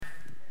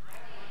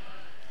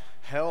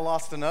Hell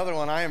lost another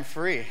one. I am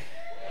free.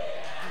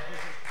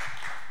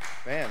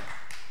 Man,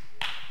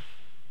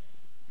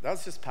 that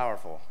was just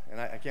powerful, and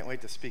I can't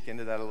wait to speak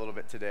into that a little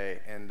bit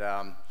today. And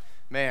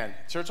man,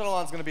 Church on the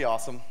Lawn is going to be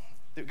awesome.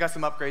 We've got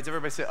some upgrades.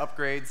 Everybody say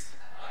upgrades.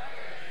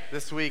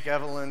 This week,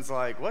 Evelyn's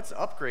like, what's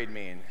upgrade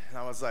mean? And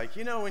I was like,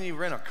 you know when you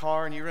rent a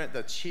car and you rent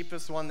the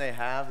cheapest one they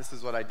have? This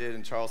is what I did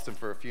in Charleston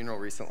for a funeral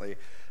recently.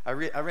 I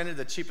rented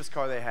the cheapest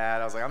car they had.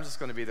 I was like, I'm just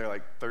going to be there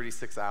like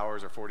 36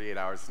 hours or 48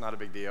 hours. It's not a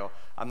big deal.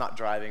 I'm not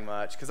driving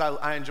much because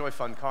I enjoy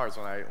fun cars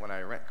when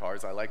I rent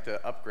cars. I like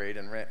to upgrade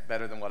and rent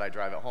better than what I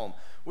drive at home,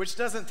 which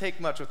doesn't take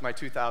much with my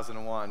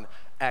 2001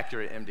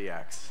 Acura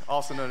MDX,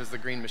 also known as the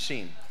Green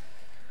Machine.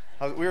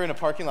 We were in a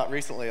parking lot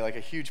recently, like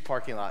a huge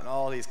parking lot, and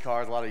all these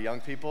cars, a lot of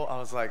young people. I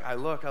was like,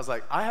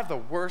 I have the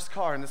worst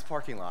car in this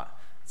parking lot.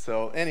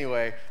 So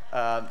anyway,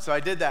 so I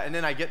did that, and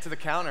then I get to the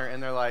counter,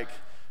 and they're like,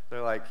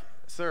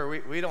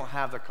 sir, we don't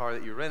have the car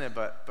that you rented,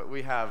 but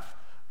we have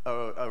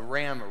a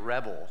Ram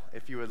Rebel,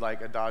 if you would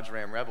like a Dodge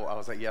Ram Rebel. I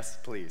was like, yes,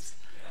 please.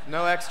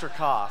 No extra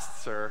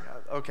cost, sir.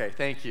 Okay,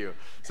 thank you.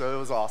 So it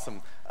was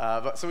awesome.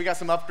 So we got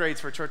some upgrades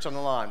for Church on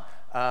the Lawn.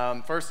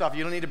 First off,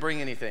 you don't need to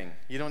bring anything.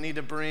 You don't need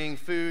to bring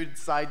food,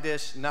 side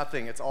dish,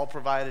 nothing. It's all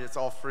provided. It's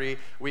all free.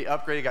 We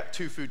upgraded, got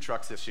 2 food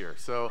trucks this year.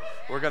 So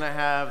we're going to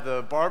have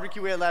the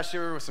barbecue we had last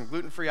year with some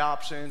gluten-free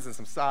options and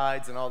some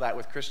sides and all that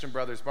with Christian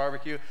Brothers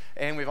Barbecue.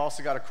 And we've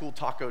also got a cool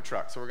taco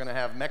truck. So we're going to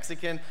have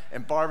Mexican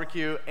and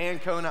barbecue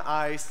and Kona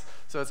ice.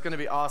 So it's going to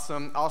be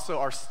awesome. Also,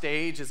 our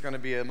stage is going to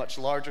be a much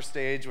larger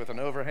stage with an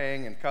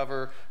overhang and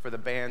cover for the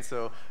band.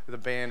 So the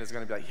band is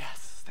going to be like,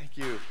 yes, thank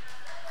you.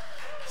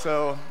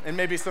 So, and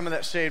maybe some of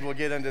that shade will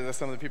get into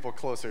some of the people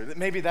closer.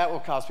 Maybe that will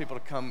cause people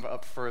to come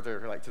up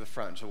further, like to the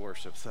front to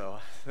worship. So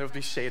there'll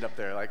be shade up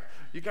there. Like,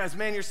 you guys,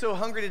 man, you're so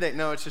hungry today.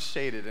 No, it's just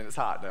shaded and it's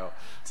hot, no.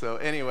 So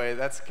anyway,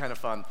 that's kind of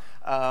fun.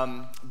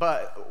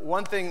 But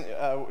one thing,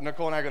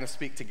 Nicole and I are going to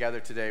speak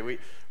together today. We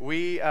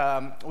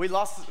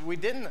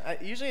didn't,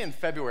 usually in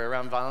February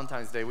around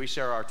Valentine's Day, we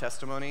share our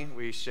testimony.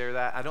 We share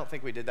that. I don't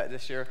think we did that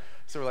this year.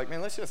 So we're like,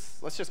 man, let's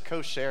just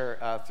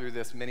co-share through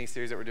this mini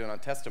series that we're doing on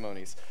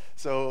testimonies.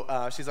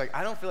 So she's like,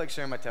 I don't feel like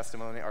sharing our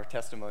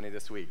testimony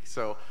this week.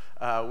 So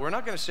we're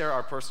not going to share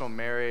our personal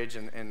marriage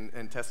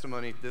and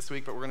testimony this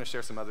week, but we're going to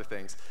share some other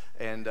things.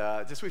 And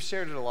we've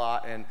shared it a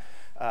lot, and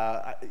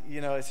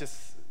it's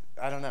just,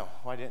 I don't know.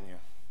 Why didn't you?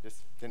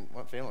 Just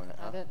weren't feeling it,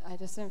 huh? I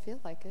just didn't feel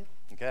like it.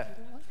 Okay.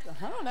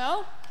 I don't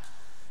know.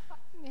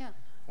 Yeah.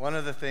 One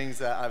of the things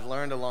that I've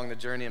learned along the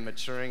journey of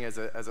maturing as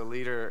a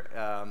leader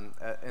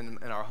in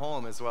our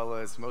home, as well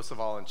as most of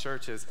all in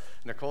church, is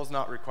Nicole's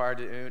not required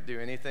to do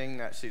anything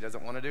that she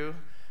doesn't want to do.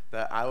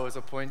 That I was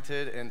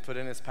appointed and put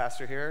in as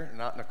pastor here,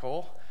 not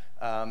Nicole.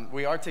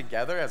 We are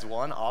together as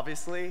one,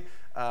 obviously,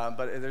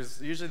 but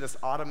there's usually this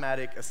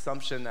automatic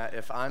assumption that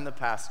if I'm the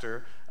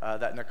pastor,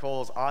 that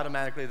Nicole's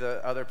automatically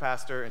the other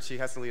pastor, and she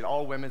has to lead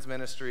all women's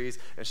ministries,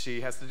 and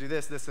she has to do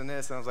this, this, and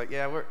this. And I was like,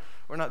 yeah,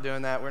 we're not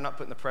doing that. We're not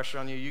putting the pressure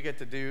on you. You get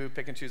to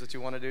pick and choose what you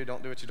want to do.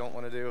 Don't do what you don't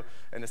want to do.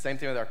 And the same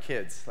thing with our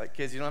kids. Like,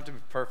 kids, you don't have to be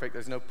perfect.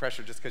 There's no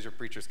pressure just because you're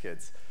preacher's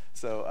kids.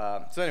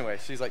 So anyway,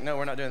 she's like, no,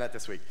 we're not doing that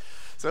this week.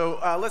 So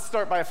let's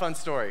start by a fun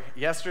story.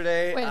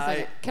 Yesterday, wait a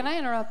second. Can I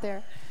interrupt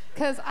there?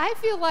 Because I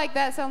feel like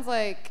that sounds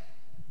like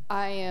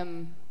I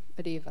am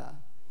a diva.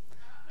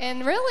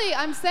 And really,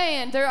 I'm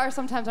saying there are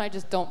some times when I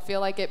just don't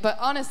feel like it. But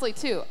honestly,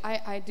 too,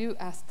 I do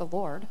ask the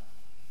Lord.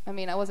 I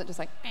mean, I wasn't just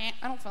like,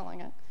 I don't feel like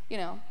it,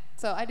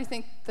 So I do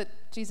think that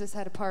Jesus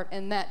had a part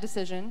in that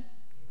decision.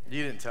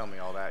 You didn't tell me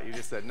all that. You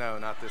just said, no,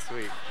 not this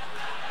week.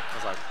 I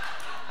was like,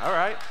 all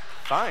right,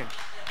 fine.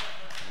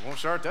 We won't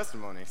share our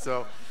testimony.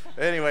 So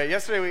anyway,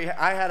 yesterday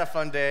I had a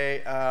fun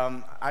day.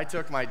 I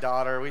took my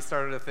daughter. We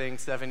started a thing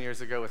 7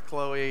 years ago with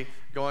Chloe,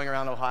 going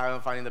around Ohio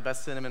and finding the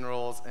best cinnamon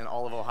rolls in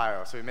all of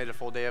Ohio. So we made a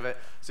full day of it.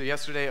 So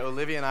yesterday,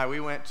 Olivia and we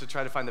went to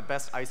try to find the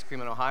best ice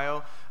cream in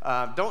Ohio.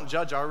 Don't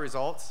judge our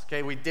results,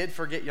 okay? We did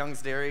forget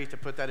Young's Dairy to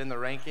put that in the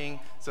ranking,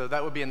 so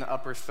that would be in the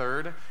upper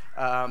third.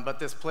 But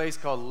this place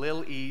called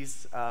Lil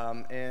E's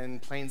in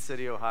Plain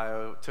City,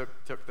 Ohio,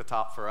 took the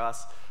top for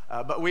us.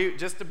 But we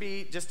just to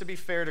be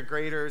fair to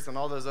graders and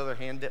all those other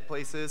hand dip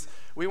places,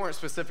 we weren't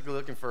specifically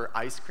looking for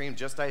ice cream,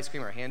 just ice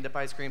cream or hand dip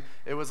ice cream.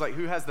 It was like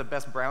who has the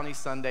best brownie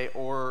sundae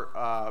or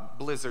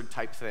blizzard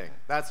type thing.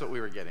 That's what we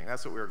were getting.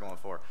 That's what we were going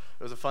for.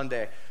 It was a fun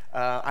day.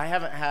 I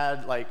haven't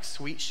had like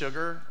sweet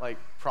sugar, like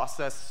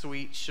processed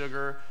sweet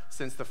sugar,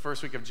 since the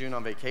first week of June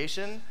on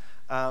vacation.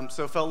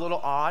 So it felt a little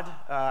odd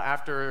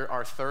after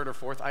our third or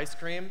fourth ice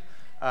cream.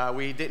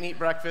 We didn't eat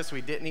breakfast,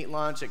 we didn't eat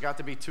lunch. It got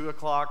to be 2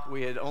 o'clock.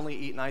 We had only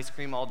eaten ice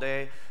cream all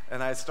day,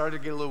 and I started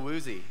to get a little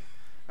woozy.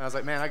 And I was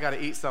like, man, I got to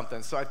eat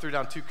something. So I threw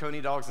down 2 Coney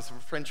dogs and some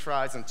French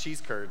fries and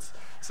cheese curds.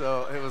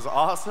 So it was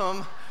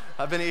awesome.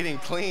 I've been eating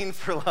clean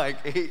for like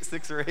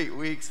 6 or 8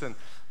 weeks, and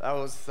that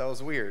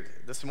was weird.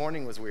 This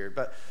morning was weird.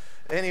 But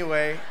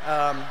anyway,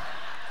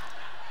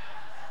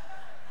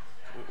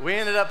 we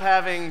ended up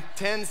having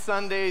 10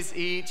 sundaes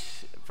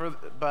each,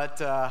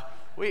 but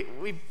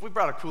we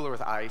brought a cooler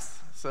with ice.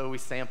 So we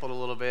sampled a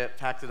little bit,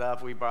 packed it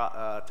up. We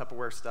brought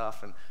Tupperware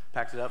stuff and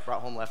packed it up,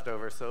 brought home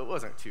leftovers. So it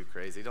wasn't too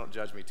crazy. Don't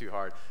judge me too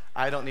hard.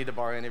 I don't need to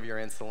borrow any of your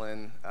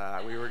insulin.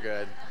 We were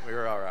good. We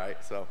were all right.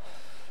 So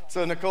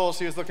Nicole,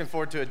 she was looking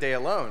forward to a day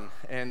alone,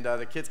 and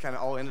the kids kind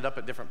of all ended up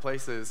at different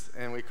places,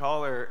 and we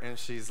call her, and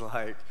she's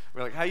like,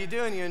 we're like, how you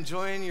doing? You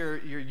enjoying your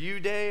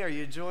you day? Are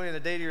you enjoying a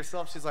day to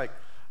yourself? She's like,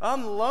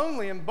 I'm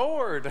lonely and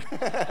bored.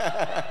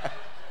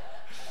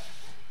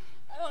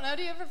 I don't know.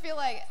 Do you ever feel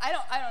like, I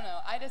don't know.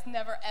 I just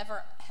never,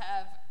 ever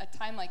have a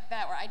time like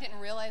that where I didn't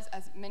realize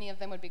as many of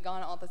them would be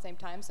gone all at the same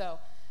time, so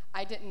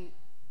I didn't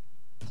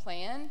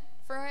plan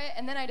for it,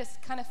 and then I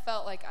just kind of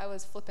felt like I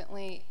was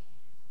flippantly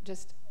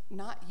just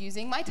not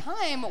using my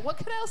time.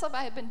 What else have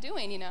I been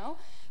doing, you know?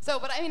 So,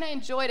 but I mean, I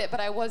enjoyed it,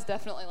 but I was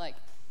definitely like,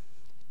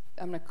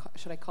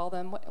 should I call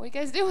them? What are you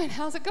guys doing?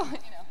 How's it going,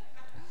 you know?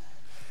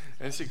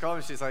 And she called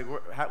me, she's like,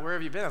 where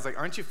have you been? I was like,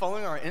 aren't you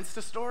following our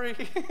Insta story?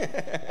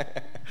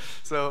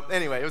 So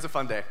anyway, it was a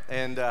fun day.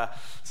 And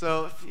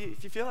so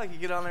if you feel like you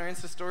get on our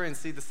Insta story and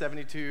see the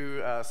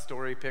 72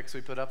 story pics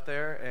we put up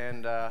there,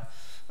 and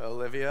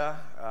Olivia,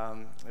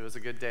 it was a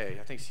good day.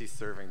 I think she's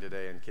serving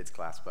today in kids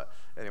class, but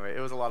anyway,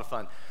 it was a lot of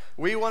fun.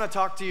 We want to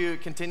talk to you,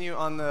 continue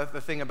on the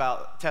thing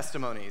about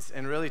testimonies,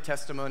 and really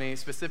testimony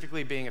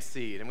specifically being a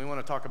seed. And we want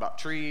to talk about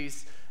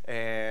trees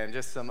and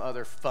just some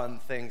other fun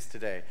things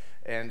today.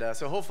 And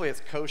so hopefully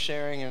it's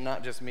co-sharing and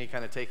not just me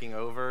kind of taking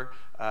over.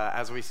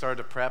 As we started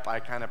to prep, I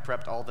kind of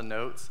prepped all the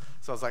notes.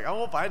 So I was like, I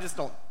hope I just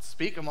don't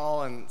speak them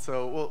all, and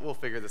so we'll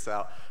figure this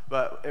out.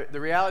 But the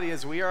reality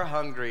is we are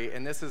hungry,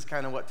 and this is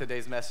kind of what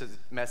today's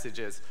message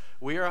is.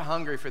 We are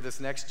hungry for this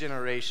next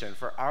generation,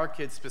 for our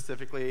kids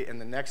specifically, and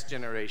the next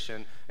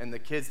generation, and the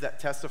kids that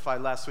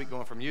testified last week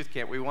going from youth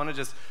camp. We want to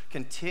just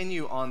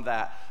continue on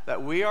that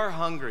we are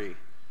hungry.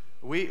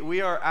 We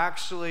are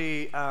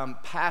actually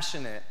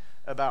passionate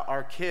about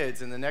our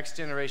kids and the next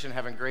generation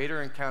having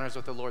greater encounters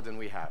with the Lord than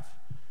we have.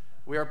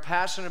 We are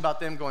passionate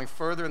about them going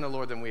further in the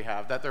Lord than we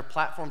have, that their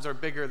platforms are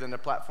bigger than the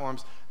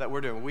platforms that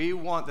we're doing. We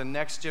want the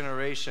next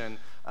generation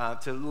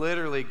to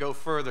literally go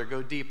further,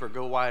 go deeper,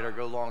 go wider,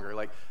 go longer.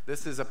 Like,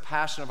 this is a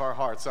passion of our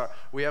hearts.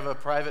 We have a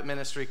private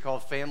ministry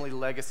called Family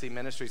Legacy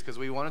Ministries because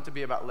we want it to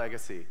be about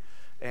legacy.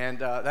 And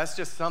that's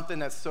just something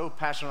that's so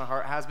passionate on our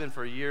heart, has been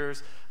for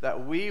years,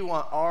 that we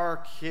want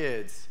our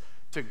kids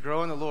to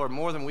grow in the Lord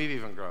more than we've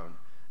even grown.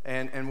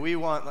 And we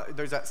want,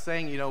 there's that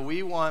saying, you know,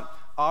 we want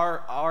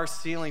our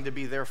ceiling to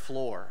be their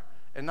floor.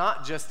 And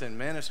not just in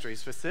ministry,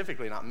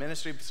 specifically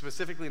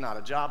not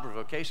a job or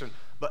vocation,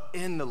 but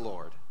in the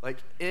Lord. Like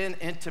in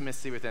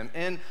intimacy with Him,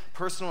 in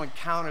personal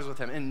encounters with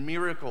Him, in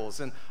miracles,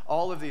 and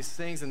all of these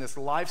things in this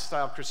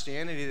lifestyle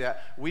Christianity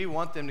that we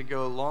want them to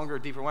go longer,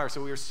 deeper, wider.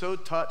 So we were so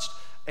touched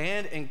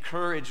and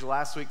encouraged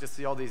last week to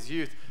see all these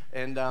youth.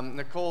 And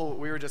Nicole,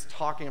 we were just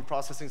talking and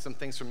processing some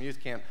things from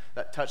youth camp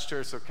that touched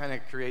her, so it kind of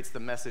creates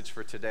the message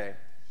for today.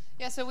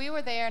 Yeah, so we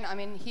were there, and I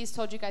mean, he's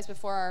told you guys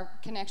before our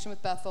connection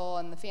with Bethel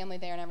and the family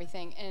there and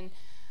everything.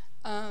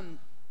 And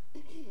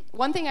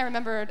one thing I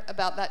remembered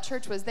about that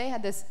church was they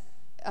had this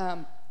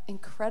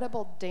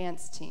incredible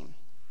dance team.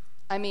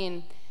 I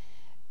mean,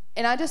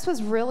 and I just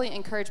was really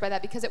encouraged by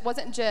that because it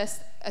wasn't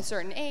just a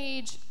certain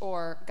age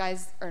or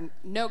guys or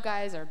no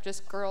guys or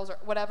just girls or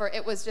whatever.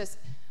 It was just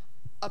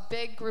a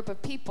big group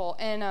of people.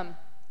 And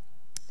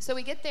so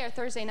we get there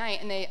Thursday night,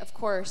 and they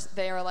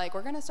were like,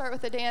 we're going to start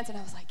with a dance. And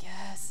I was like,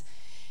 yes.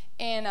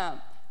 And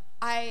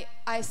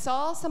I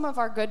saw some of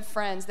our good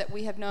friends that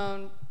we have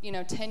known,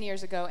 10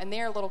 years ago, and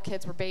their little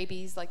kids were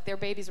babies. Like, their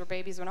babies were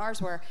babies when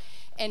ours were.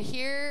 And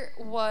here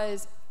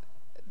was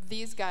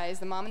these guys,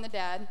 the mom and the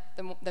dad,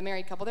 the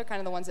married couple. They're kind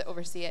of the ones that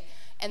oversee it.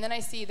 And then I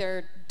see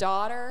their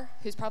daughter,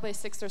 who's probably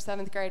 6th or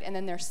 7th grade, and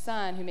then their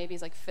son, who maybe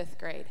is like 5th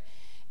grade.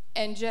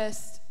 And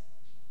just,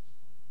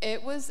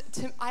 it was,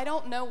 I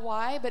don't know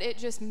why, but it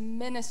just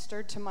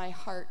ministered to my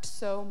heart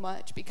so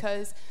much,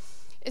 because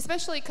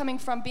especially coming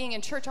from being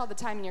in church all the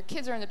time, and your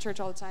kids are in the church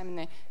all the time,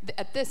 and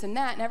at this and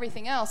that and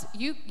everything else,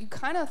 you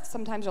kind of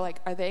sometimes are like,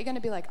 are they going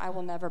to be like, I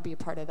will never be a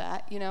part of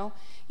that, You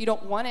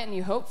don't want it, and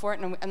you hope for it,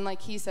 and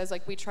like he says,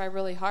 like, we try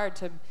really hard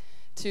to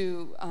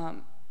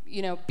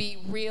be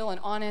real and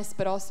honest,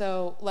 but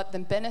also let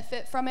them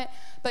benefit from it.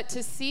 But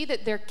to see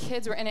that their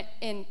kids were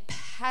in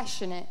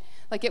passionate,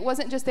 like, it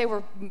wasn't just they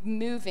were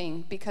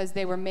moving because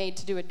they were made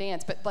to do a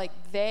dance, but like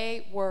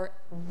they were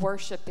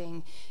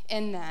worshiping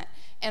in that.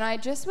 And I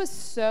just was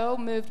so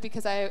moved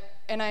because I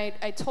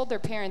told their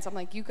parents, I'm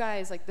like, you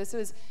guys, like, this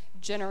is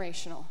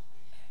generational.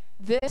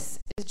 This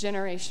is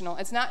generational.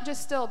 It's not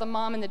just still the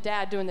mom and the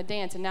dad doing the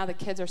dance and now the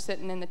kids are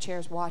sitting in the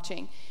chairs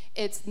watching.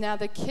 It's now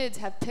the kids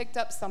have picked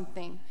up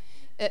something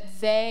that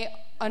they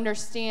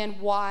understand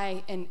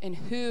why and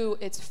who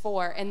it's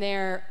for, and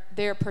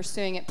they're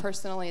pursuing it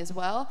personally as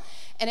well.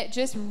 And it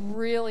just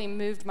really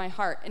moved my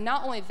heart. And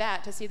not only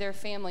that, to see their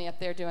family up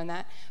there doing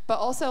that, but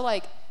also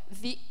like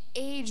the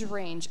age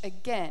range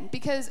again,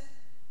 because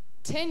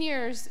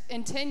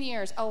in 10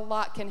 years, a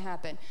lot can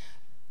happen.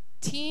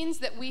 Teens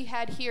that we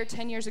had here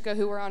 10 years ago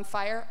who were on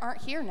fire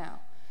aren't here now.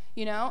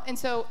 you know? And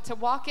so to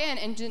walk in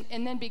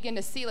and then begin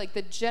to see like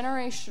the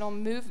generational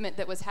movement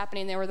that was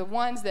happening. There were the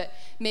ones that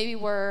maybe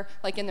were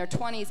like in their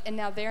 20s and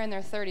now they're in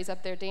their 30s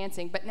up there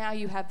dancing, but now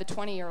you have the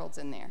 20-year-olds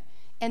in there.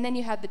 And then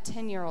you have the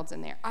 10-year-olds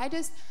in there.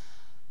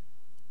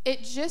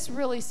 It just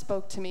really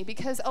spoke to me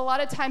because a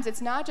lot of times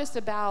it's not just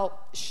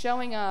about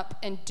showing up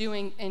and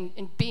doing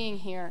and being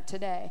here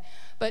today,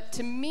 but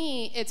to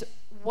me, it's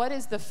what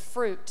is the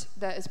fruit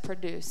that is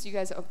produced. You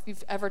guys, if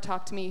you've ever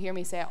talked to me, you hear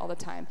me say it all the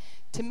time.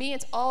 To me,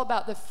 it's all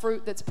about the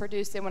fruit that's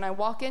produced. And when I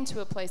walk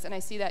into a place and I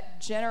see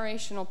that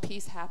generational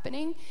piece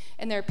happening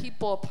and there are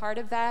people a part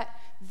of that,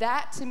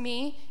 that to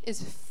me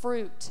is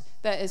fruit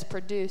that is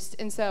produced.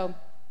 And so,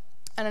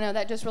 I don't know,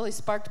 that just really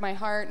sparked my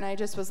heart, and I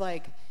just was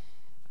like,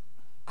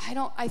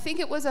 I think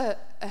it was a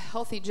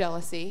healthy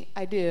jealousy,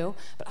 I do,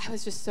 but I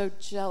was just so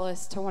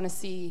jealous to want to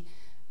see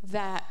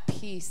that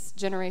piece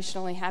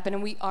generationally happen,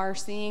 and we are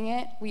seeing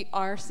it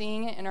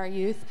in our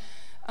youth,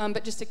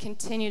 but just to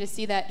continue to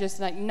see that just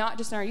like not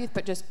just in our youth,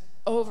 but just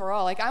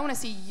overall. Like I want to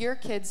see your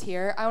kids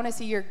here, I want to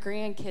see your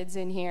grandkids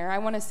in here, I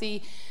want to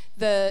see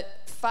the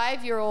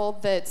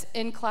 5-year-old that's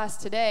in class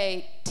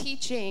today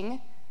teaching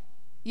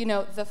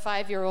the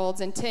 5-year-olds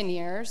in 10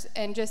 years,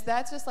 and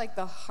that's just like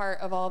the heart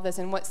of all of this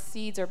and what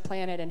seeds are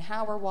planted and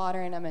how we're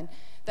watering them and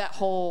that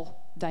whole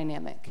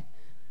dynamic.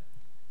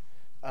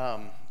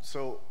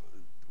 So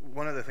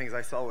one of the things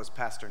I saw was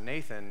Pastor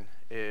Nathan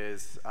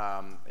is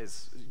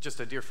just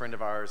a dear friend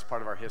of ours,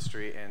 part of our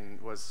history, and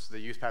was the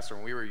youth pastor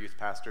when we were youth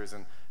pastors,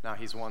 and now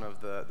he's one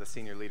of the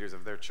senior leaders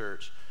of their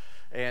church.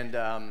 And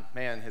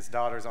man, his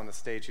daughter's on the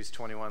stage. She's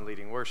 21,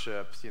 leading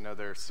worship.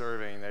 They're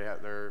serving. They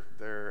have their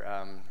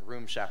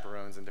room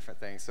chaperones and different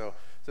things. So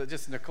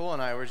just Nicole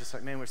and I were just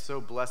like, man, we're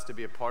so blessed to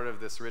be a part of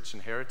this rich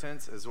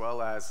inheritance, as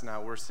well as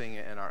now we're seeing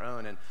it in our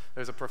own. And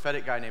there's a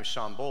prophetic guy named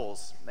Sean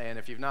Bowles, and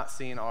if you've not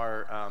seen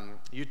our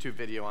YouTube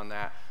video on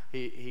that,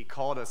 he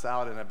called us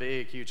out in a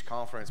big, huge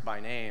conference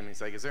by name.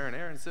 He's like, "Is there an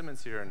Aaron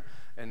Simmons here?"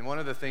 And one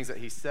of the things that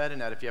he said in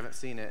that, if you haven't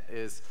seen it,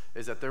 is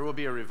that there will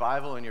be a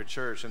revival in your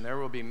church, and there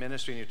will be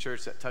ministry in your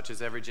church that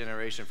touches every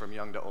generation from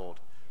young to old,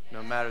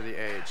 no matter the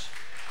age.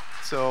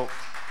 So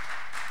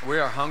we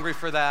are hungry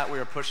for that. We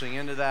are pushing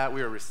into that.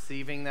 We are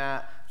receiving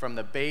that from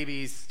the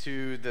babies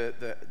to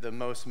the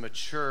most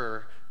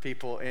mature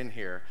people in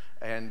here.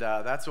 And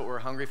that's what we're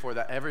hungry for,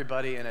 that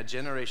everybody in a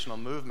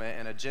generational movement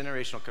and a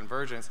generational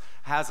convergence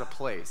has a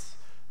place.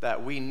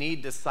 That we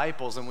need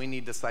disciples and we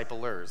need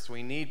disciplers.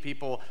 We need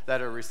people that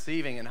are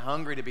receiving and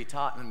hungry to be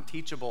taught and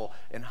teachable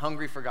and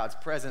hungry for God's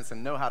presence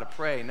and know how to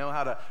pray, know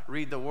how to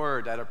read the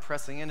word, that are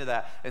pressing into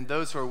that. And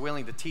those who are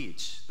willing to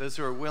teach, those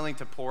who are willing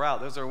to pour out,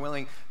 those who are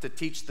willing to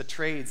teach the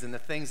trades and the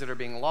things that are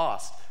being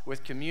lost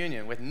with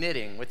communion, with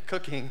knitting, with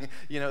cooking,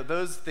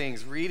 those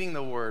things, reading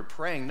the word,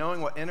 praying, knowing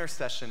what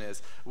intercession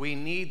is. We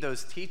need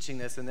those teaching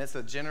this, and it's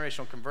a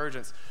generational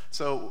convergence.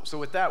 So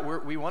with that,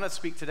 we want to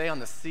speak today on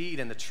the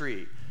seed and the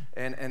tree.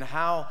 And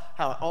how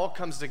it all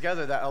comes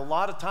together, that a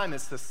lot of time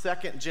it's the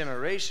second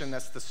generation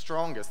that's the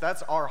strongest.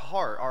 That's our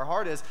heart. Our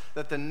heart is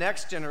that the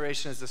next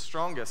generation is the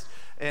strongest.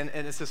 And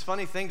it's this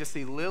funny thing to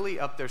see Lily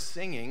up there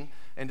singing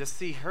and to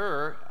see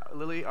her,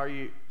 Lily,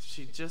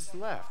 she just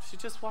left. She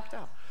just walked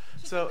out.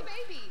 She's like the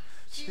baby.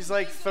 She's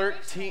like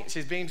 13.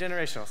 She's being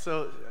generational.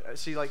 So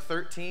she like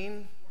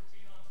 13?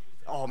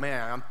 Oh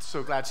man, I'm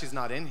so glad she's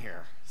not in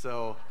here.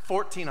 So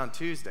 14 on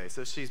Tuesday.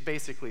 So she's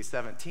basically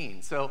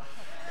 17. So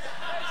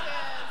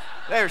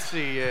there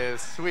she is,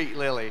 sweet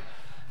Lily.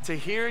 To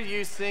hear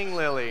you sing,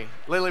 Lily,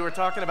 we're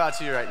talking about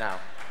you right now.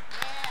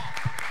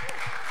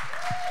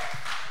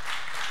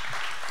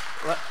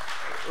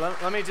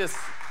 Let me just,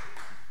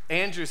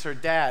 Andrew's her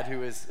dad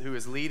who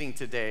is leading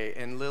today,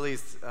 and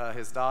Lily's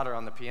his daughter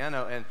on the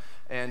piano,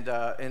 and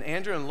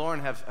Andrew and Lauren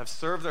have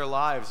served their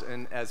lives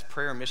as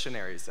prayer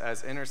missionaries,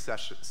 as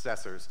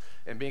intercessors,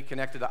 and being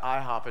connected to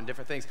IHOP and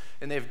different things.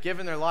 And they've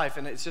given their life,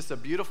 and it's just a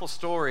beautiful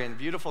story and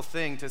beautiful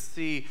thing to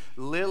see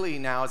Lily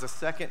now as a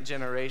second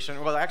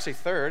generation, well, actually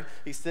third.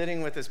 He's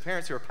sitting with his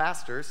parents who are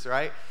pastors,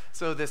 right?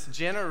 So this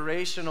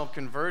generational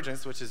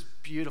convergence, which is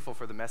beautiful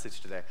for the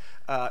message today,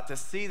 to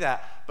see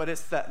that. But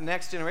it's that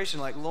next generation,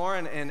 like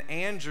Lauren and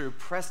Andrew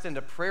pressed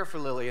into prayer for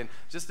Lily. And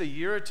just a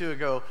year or two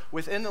ago,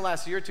 within the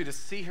last year or two, to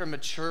see her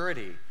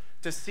maturity,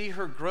 to see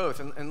her growth.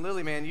 And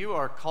Lily, man, you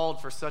are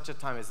called for such a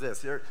time as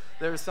this. There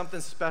is something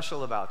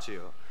special about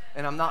you.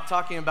 And I'm not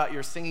talking about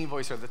your singing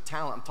voice or the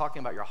talent. I'm talking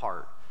about your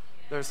heart.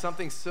 There's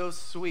something so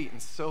sweet and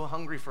so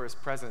hungry for his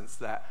presence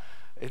that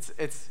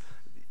it's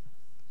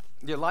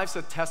your life's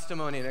a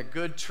testimony and a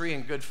good tree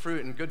and good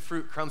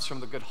fruit comes from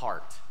the good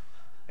heart.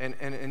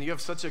 And you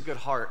have such a good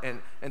heart.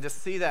 And to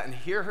see that and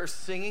hear her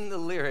singing the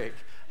lyric,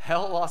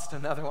 hell lost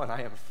another one,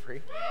 I am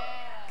free.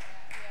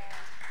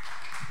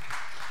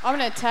 I'm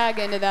going to tag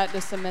into that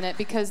just a minute,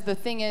 because the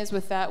thing is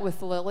with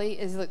Lily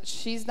is that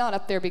she's not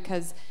up there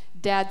because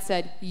Dad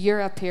said,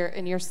 you're up here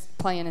and you're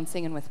playing and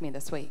singing with me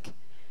this week.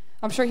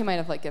 I'm sure he might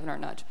have given her a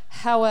nudge.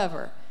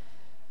 However,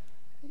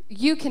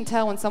 you can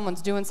tell when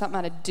someone's doing something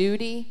out of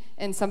duty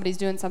and somebody's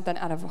doing something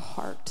out of a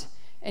heart.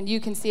 and you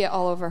can see it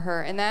all over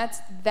her. And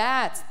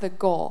that's the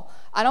goal.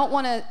 I don't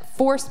want to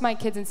force my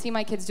kids and see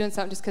my kids doing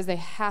something just because they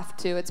have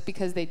to. It's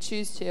because they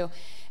choose to.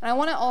 And I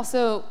want to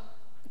also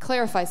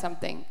clarify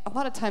something. A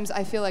lot of times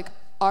I feel like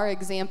our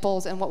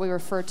examples and what we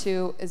refer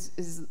to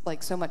is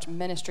like so much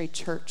ministry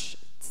church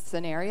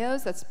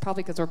scenarios. That's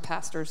probably because we're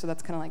pastors, so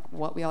that's kind of like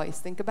what we always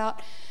think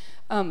about.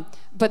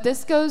 But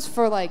this goes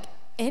for like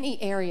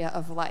any area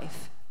of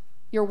life.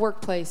 Your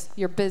workplace,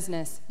 your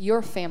business,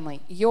 your family,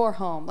 your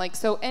home. Like,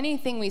 so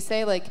anything we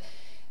say, like,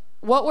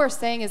 what we're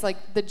saying is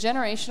like the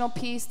generational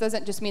piece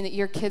doesn't just mean that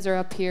your kids are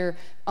up here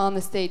on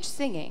the stage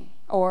singing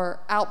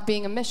or out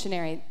being a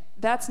missionary.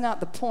 That's not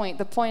the point.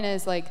 The point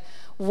is like,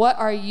 what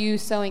are you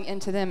sowing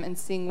into them and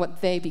seeing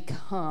what they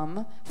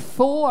become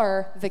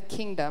for the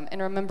kingdom?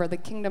 And remember, the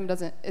kingdom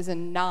is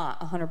not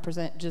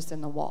 100% just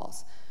in the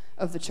walls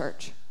of the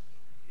church.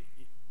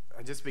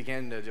 I just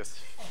began to just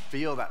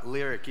feel that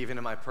lyric even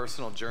in my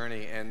personal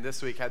journey. And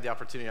this week I had the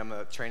opportunity, I'm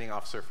a training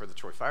officer for the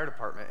Troy Fire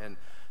Department, and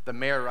the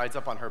mayor rides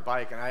up on her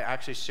bike, and I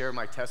actually shared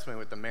my testimony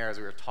with the mayor as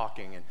we were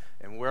talking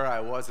and where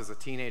I was as a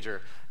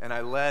teenager. And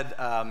I led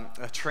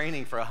a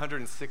training for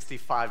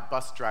 165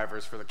 bus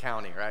drivers for the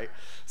county, right?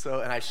 So,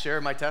 and I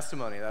shared my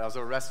testimony that I was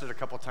arrested a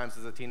couple times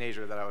as a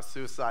teenager, that I was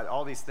suicidal,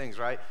 all these things,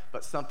 right?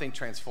 But something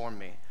transformed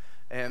me.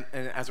 And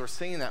as we're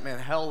singing that, man,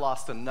 hell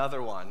lost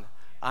another one.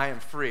 I am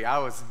free. I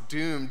was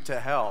doomed to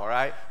hell,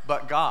 right?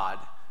 But God.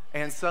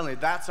 And suddenly,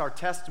 that's our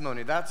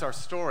testimony. That's our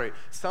story.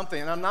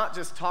 Something, and I'm not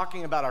just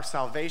talking about our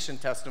salvation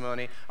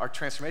testimony, our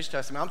transformation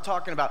testimony. I'm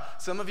talking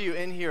about some of you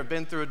in here have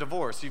been through a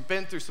divorce. You've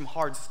been through some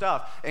hard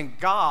stuff, and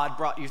God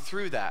brought you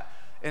through that.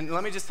 And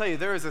let me just tell you,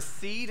 there is a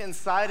seed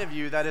inside of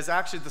you that is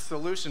actually the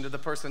solution to the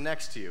person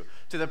next to you,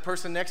 to the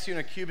person next to you in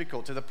a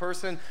cubicle, to the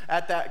person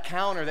at that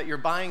counter that you're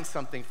buying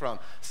something from.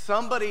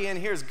 Somebody in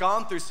here has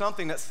gone through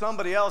something that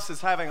somebody else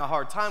is having a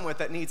hard time with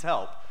that needs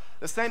help.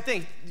 The same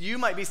thing, you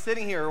might be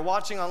sitting here or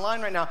watching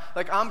online right now,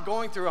 like, I'm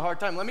going through a hard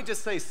time. Let me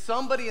just say,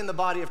 somebody in the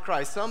body of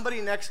Christ, somebody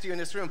next to you in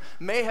this room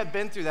may have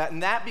been through that,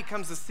 and that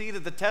becomes the seed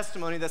of the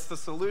testimony that's the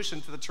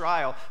solution to the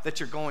trial that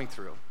you're going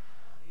through.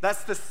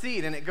 That's the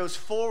seed, and it goes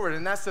forward,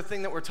 and that's the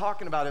thing that we're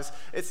talking about is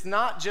it's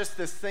not just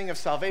this thing of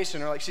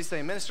salvation, or like she's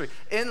saying, ministry.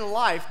 In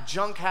life,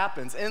 junk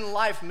happens. In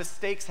life,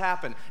 mistakes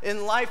happen.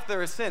 In life,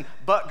 there is sin,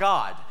 but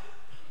God.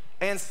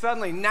 And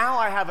suddenly, now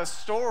I have a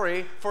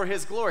story for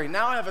his glory.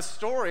 Now I have a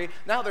story.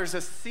 Now there's a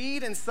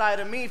seed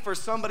inside of me for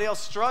somebody else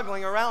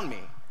struggling around me.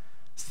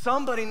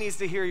 Somebody needs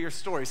to hear your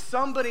story.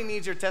 Somebody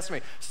needs your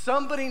testimony.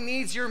 Somebody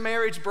needs your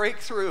marriage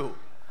breakthrough.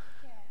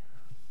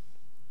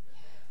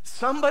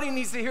 Somebody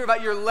needs to hear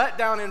about your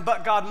letdown and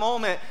but God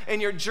moment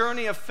and your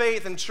journey of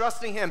faith and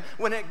trusting him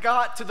when it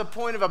got to the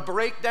point of a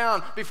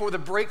breakdown before the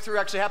breakthrough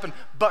actually happened,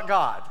 but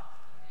God.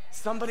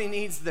 Somebody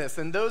needs this,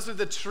 and those are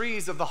the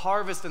trees of the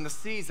harvest and the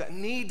seeds that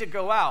need to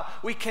go out.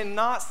 We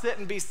cannot sit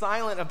and be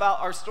silent about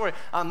our story.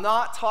 I'm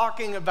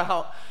talking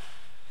about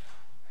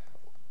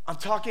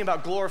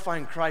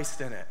glorifying Christ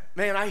in it.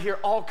 Man, I hear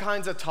all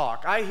kinds of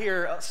talk. I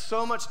hear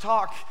so much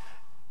talk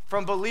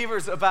from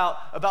believers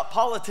about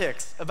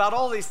politics, about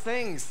all these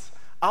things.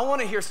 I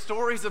want to hear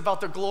stories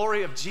about the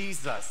glory of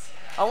Jesus.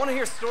 I want to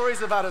hear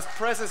stories about his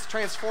presence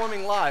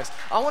transforming lives.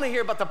 I want to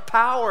hear about the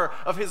power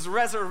of his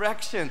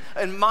resurrection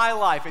in my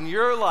life, in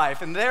your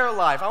life, in their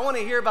life. I want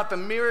to hear about the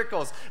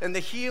miracles and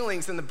the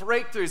healings and the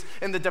breakthroughs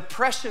and the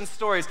depression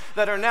stories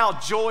that are now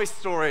joy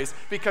stories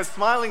because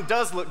smiling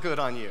does look good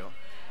on you.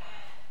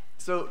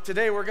 So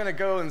today we're going to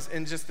go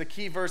and just the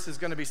key verse is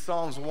going to be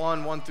Psalms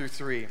 1 through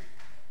 3.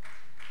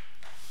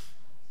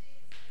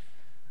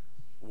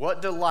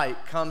 What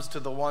delight comes to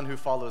the one who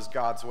follows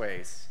God's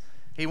ways?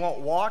 He won't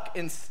walk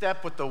in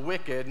step with the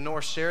wicked,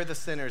 nor share the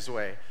sinner's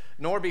way,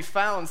 nor be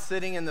found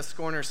sitting in the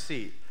scorner's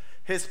seat.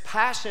 His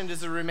passion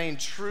is to remain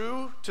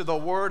true to the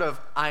word of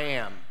I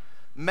am,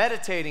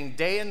 meditating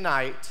day and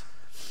night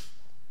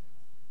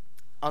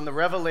on the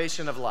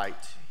revelation of light.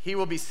 He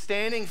will be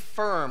standing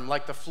firm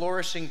like the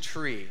flourishing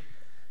tree,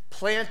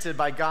 planted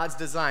by God's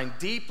design,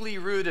 deeply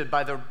rooted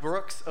by the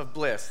brooks of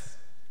bliss,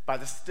 by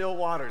the still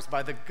waters,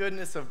 by the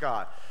goodness of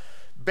God,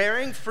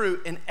 bearing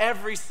fruit in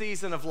every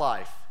season of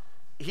life.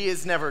 He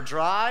is never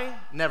dry,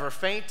 never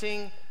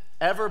fainting,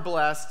 ever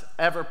blessed,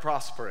 ever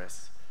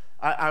prosperous.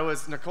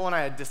 Nicole and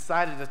I had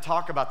decided to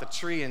talk about the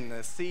tree and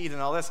the seed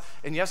and all this.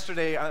 And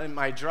yesterday in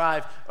my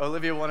drive,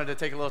 Olivia wanted to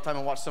take a little time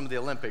and watch some of the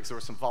Olympics. There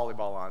was some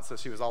volleyball on, so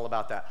she was all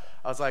about that.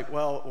 I was like,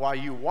 well, while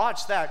you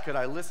watch that, could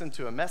I listen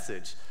to a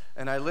message?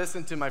 And I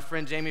listened to my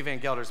friend Jamie Van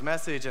Gelder's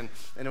message, and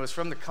it was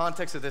from the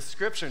context of this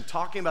scripture and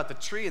talking about the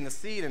tree and the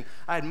seed. And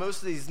I had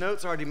most of these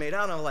notes already made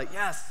out, and I was like,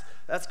 yes,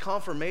 that's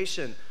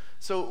confirmation.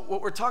 So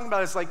what we're talking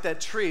about is like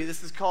that tree.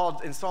 This is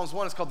called, in Psalms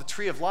 1, it's called the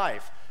tree of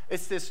life.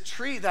 It's this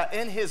tree that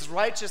in his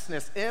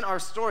righteousness, in our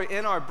story,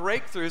 in our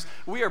breakthroughs,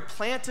 we are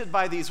planted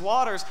by these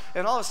waters,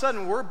 and all of a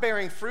sudden we're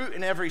bearing fruit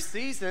in every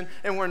season,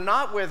 and we're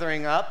not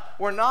withering up.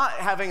 We're not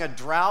having a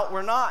drought.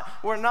 We're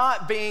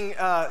not being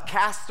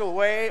cast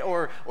away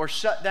or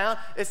shut down.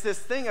 It's this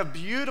thing, a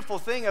beautiful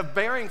thing of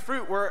bearing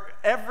fruit where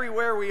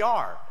everywhere we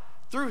are.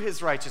 through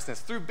his righteousness,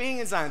 through being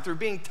in Zion, through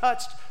being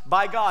touched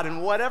by God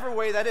in whatever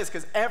way that is,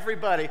 because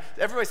everybody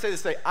say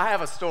this, I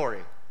have a story.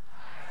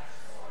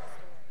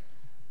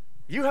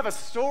 You have a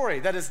story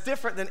that is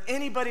different than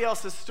anybody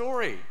else's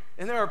story.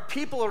 And there are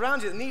people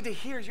around you that need to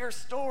hear your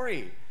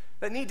story,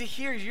 that need to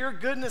hear your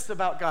goodness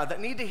about God,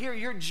 that need to hear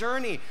your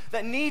journey,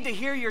 that need to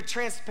hear your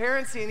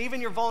transparency and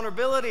even your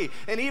vulnerability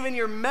and even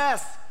your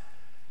mess.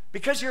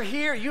 Because you're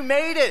here, you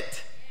made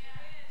it.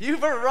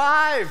 You've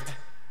arrived.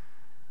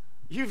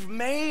 You've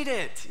made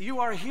it. You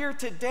are here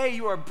today.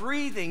 You are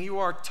breathing. You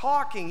are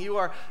talking. You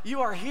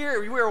are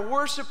here. You are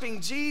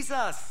worshiping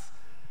Jesus.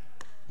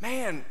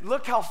 Man,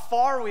 look how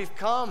far we've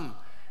come,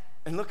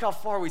 and look how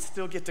far we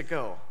still get to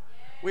go.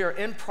 We are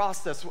in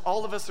process.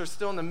 All of us are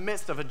still in the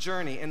midst of a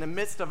journey, in the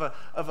midst of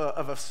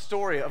a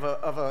story, of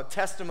a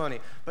testimony.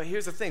 But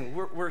here's the thing: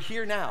 we're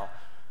here now,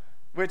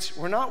 which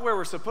we're not where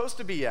we're supposed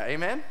to be yet.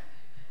 Amen.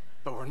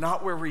 But we're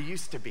not where we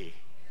used to be.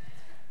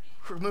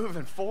 We're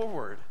moving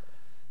forward.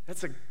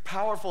 That's a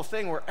powerful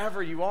thing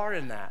wherever you are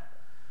in that.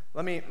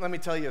 Let me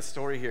tell you a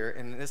story here,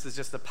 and this is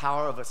just the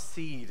power of a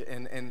seed.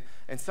 And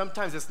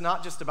sometimes it's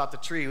not just about the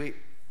tree.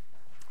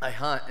 I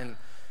hunt,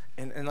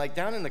 and like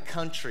down in the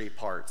country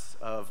parts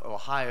of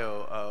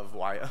Ohio, of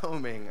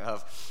Wyoming,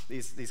 of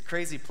these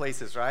crazy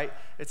places, right?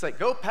 It's like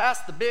go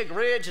past the big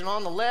ridge, and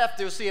on the left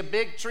you'll see a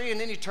big tree, and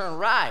then you turn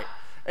right.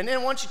 And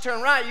then once you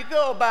turn right, you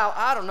go about,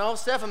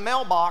 7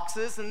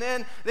 mailboxes, and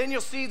then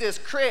you'll see this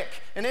creek.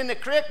 And in the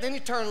creek, then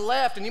you turn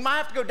left, and you might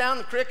have to go down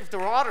the creek if the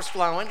water's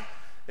flowing.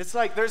 It's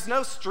like there's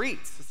no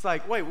streets. It's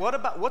like, wait,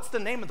 what's the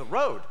name of the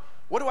road?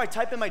 What do I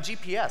type in my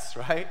GPS,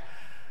 right?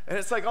 And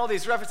it's like all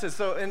these references.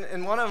 So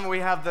in one of them, we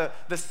have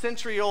the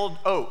century-old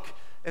oak.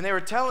 And they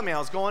were telling me, I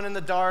was going in the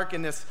dark,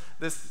 and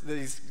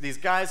these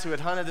guys who had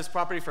hunted this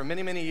property for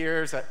many, many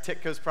years at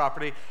Titko's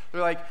property,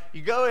 they're like,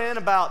 you go in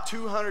about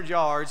 200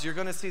 yards, you're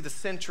going to see the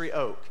century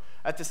oak.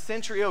 At the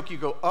century oak, you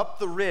go up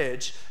the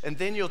ridge, and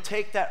then you'll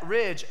take that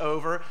ridge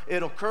over.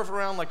 It'll curve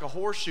around like a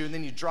horseshoe, and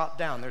then you drop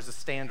down. There's a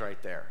stand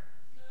right there.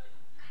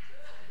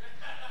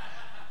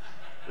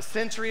 The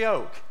century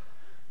oak.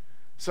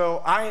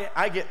 So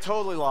I get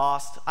totally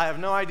lost. I have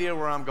no idea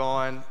where I'm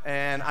going,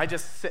 and I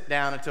just sit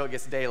down until it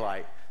gets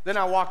daylight. Then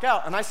I walk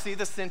out, and I see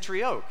the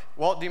century oak.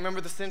 Walt, do you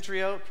remember the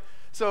century oak?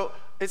 So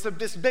it's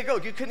this big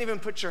oak. You couldn't even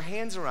put your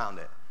hands around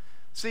it.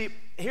 See,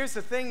 here's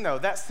the thing, though.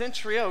 That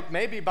century oak,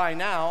 maybe by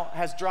now,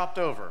 has dropped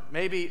over.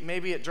 Maybe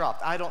it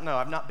dropped. I don't know.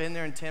 I've not been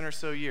there in 10 or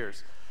so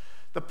years.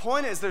 The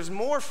point is there's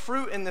more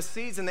fruit in the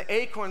seeds and the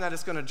acorn that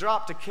is going to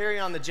drop to carry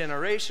on the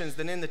generations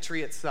than in the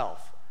tree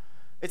itself.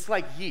 It's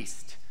like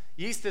yeast.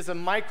 Yeast is a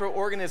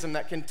microorganism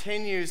that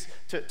continues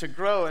to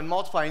grow and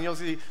multiply. And you'll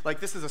see, like,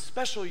 this is a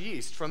special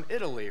yeast from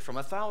Italy from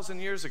 1,000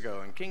 years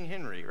ago in King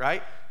Henry,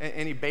 right?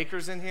 Any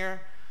bakers in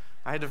here?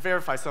 I had to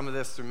verify some of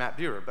this through Matt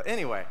Buer. But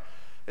anyway,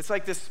 it's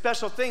like this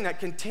special thing that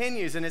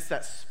continues, and it's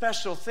that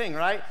special thing,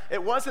 right?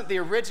 It wasn't the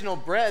original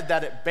bread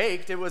that it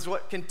baked. It was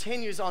what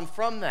continues on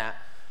from that.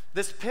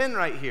 This pen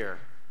right here,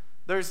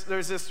 there's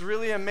this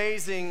really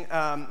amazing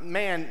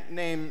man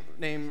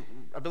named,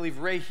 I believe,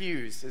 Ray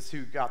Hughes is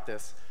who got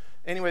this.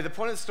 Anyway, the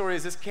point of the story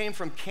is this came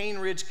from Cane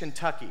Ridge,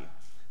 Kentucky.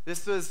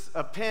 This was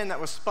a pen that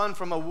was spun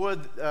from a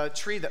wood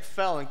tree that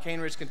fell in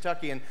Cane Ridge,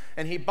 Kentucky,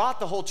 and he bought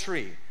the whole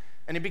tree.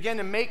 And he began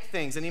to make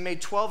things, and he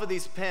made 12 of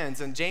these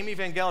pens, and Jamie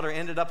Van Gelder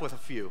ended up with a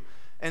few.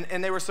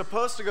 And they were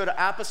supposed to go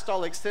to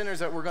apostolic centers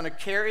that were going to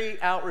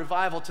carry out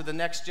revival to the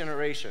next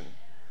generation.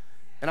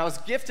 And I was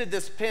gifted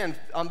this pen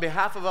on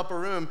behalf of Upper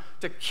Room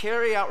to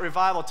carry out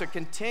revival, to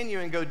continue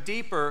and go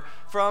deeper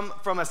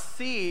from a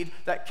seed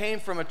that came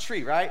from a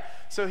tree, right?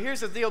 So here's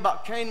the deal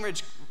about Cane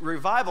Ridge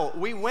Revival.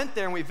 We went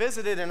there and we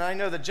visited, and I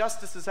know the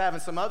Justices have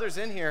and some others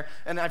in here,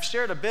 and I've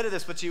shared a bit of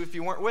this with you if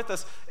you weren't with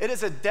us. It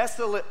is a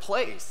desolate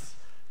place.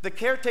 The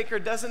caretaker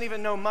doesn't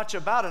even know much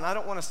about it, and I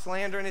don't want to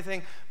slander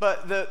anything,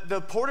 but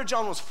the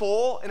porta-john was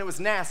full, and it was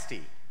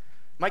nasty.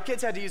 My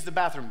kids had to use the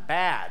bathroom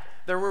bad.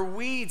 There were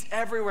weeds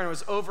everywhere, and it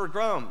was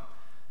overgrown.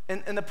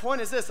 And the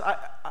point is this,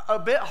 a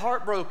bit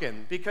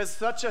heartbroken, because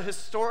such a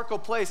historical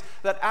place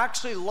that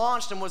actually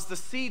launched and was the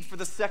seed for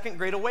the Second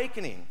Great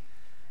Awakening.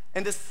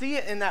 And to see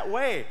it in that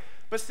way.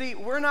 But see,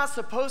 we're not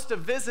supposed to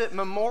visit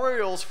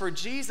memorials for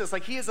Jesus.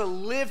 Like, he is a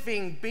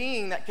living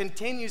being that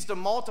continues to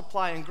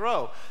multiply and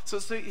grow. So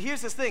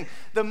here's this thing.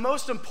 The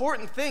most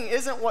important thing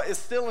isn't what is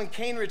still in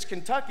Cane Ridge,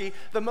 Kentucky.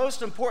 The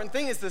most important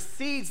thing is the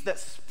seeds that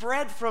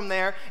spread from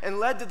there and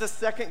led to the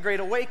Second Great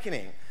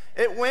Awakening.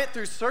 It went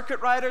through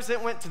circuit riders.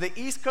 It went to the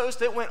East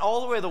Coast. It went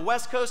all the way to the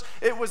West Coast.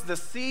 It was the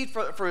seed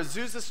for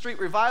Azusa Street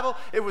revival.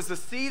 It was the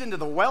seed into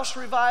the Welsh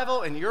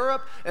revival in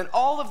Europe and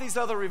all of these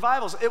other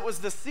revivals. It was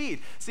the seed.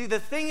 See, the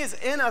thing is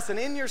in us and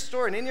in your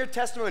story and in your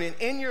testimony and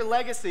in your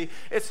legacy,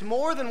 it's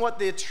more than what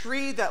the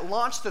tree that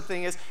launched the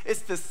thing is.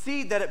 It's the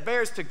seed that it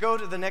bears to go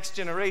to the next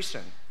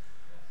generation.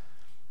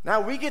 Now,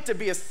 we get to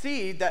be a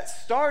seed that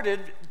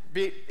started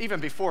even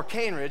before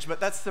Cane Ridge, but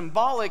that's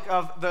symbolic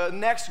of the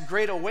next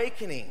great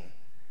awakening.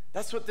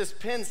 That's what this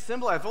pen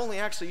symbolizes. I've only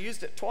actually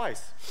used it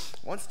twice,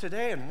 once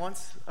today and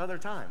once other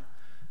time.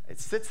 It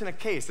sits in a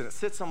case and it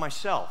sits on my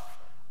shelf.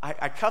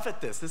 I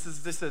covet this. This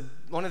is just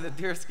one of the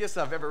dearest gifts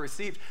I've ever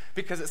received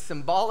because it's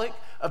symbolic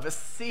of a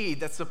seed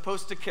that's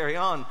supposed to carry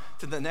on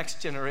to the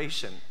next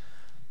generation.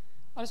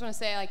 I just want to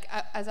say, like,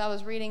 as I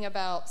was reading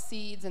about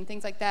seeds and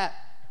things like that,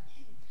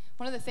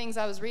 one of the things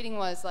I was reading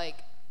was, like,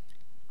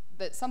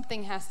 that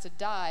something has to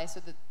die so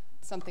that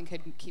something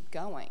could keep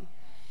going.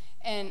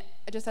 And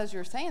just as you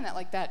were saying that,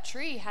 like, that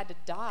tree had to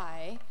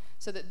die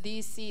so that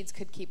these seeds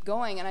could keep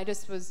going. And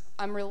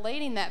I'm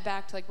relating that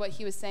back to, like, what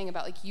he was saying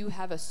about, like, you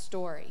have a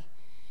story.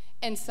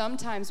 And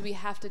sometimes we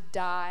have to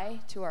die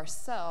to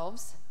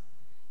ourselves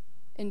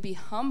and be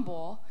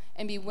humble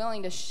and be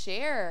willing to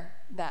share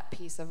that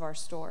piece of our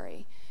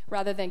story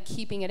rather than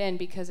keeping it in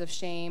because of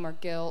shame or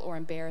guilt or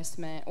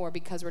embarrassment or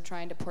because we're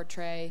trying to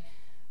portray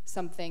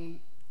something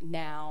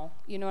now.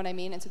 You know what I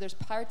mean? And so there's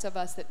parts of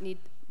us that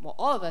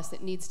all of us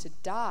that needs to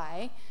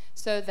die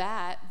so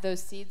that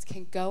those seeds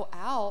can go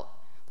out,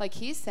 like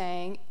he's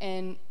saying,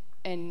 and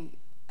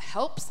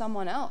help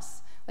someone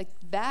else. Like,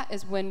 that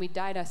is when we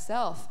die to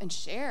self and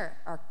share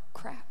our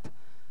crap.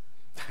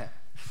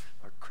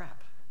 Our crap.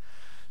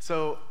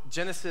 So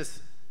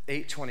Genesis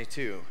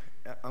 8:22,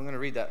 I'm going to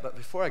read that. But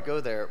before I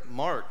go there,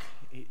 Mark,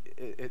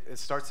 it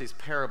starts these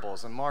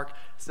parables. And Mark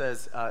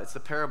says it's the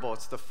parable.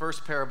 It's the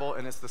first parable,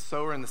 and it's the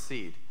sower and the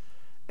seed.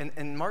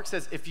 And Mark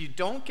says, if you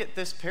don't get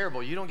this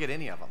parable, you don't get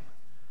any of them.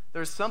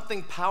 There's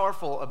something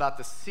powerful about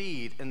the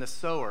seed and the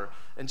sower.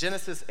 And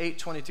Genesis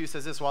 8:22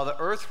 says this, while the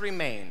earth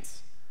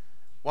remains,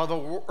 while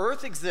the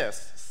earth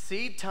exists,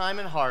 seed time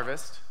and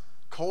harvest,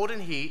 cold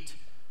and heat,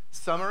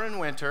 summer and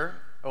winter,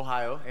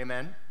 Ohio,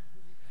 amen.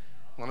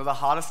 One of the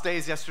hottest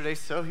days yesterday,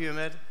 so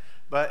humid,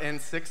 but in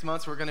 6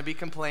 months we're going to be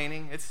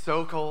complaining. It's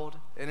so cold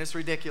and it's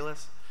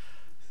ridiculous.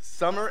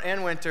 Summer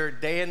and winter,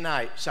 day and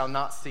night shall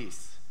not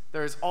cease.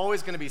 There is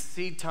always going to be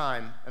seed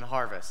time and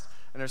harvest.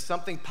 And there's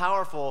something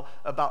powerful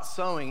about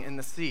sowing in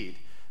the seed.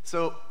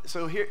 So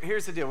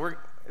here's the deal.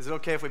 Is it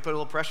okay if we put a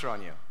little pressure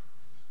on you?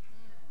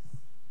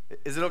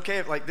 Is it okay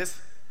if, like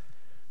this,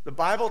 the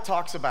Bible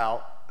talks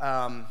about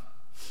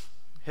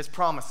his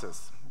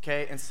promises,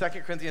 okay? In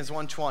 2 Corinthians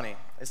 1:20,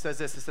 it says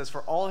this, it says,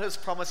 for all his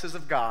promises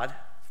of God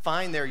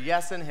find their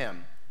yes in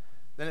him.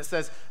 Then it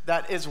says,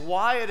 that is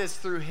why it is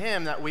through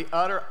him that we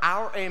utter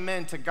our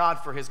amen to God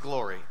for his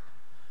glory.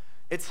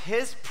 It's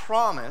his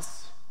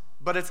promise,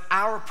 but it's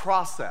our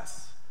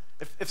process.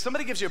 If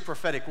somebody gives you a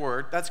prophetic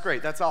word, that's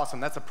great, that's awesome.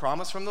 That's a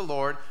promise from the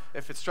Lord.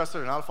 If it's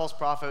trusted or not a false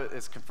prophet,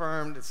 it's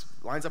confirmed, it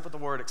lines up with the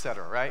word,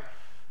 etc., right?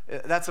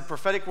 That's a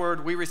prophetic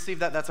word. We receive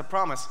that. That's a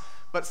promise.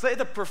 But say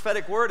the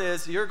prophetic word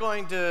is you're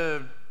going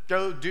to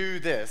go do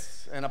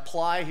this and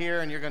apply here,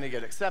 and you're going to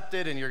get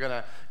accepted, and you're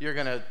going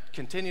to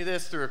continue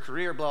this through a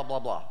career, blah, blah,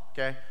 blah,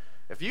 okay?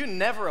 If you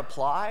never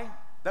apply,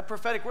 that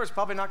prophetic word is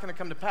probably not going to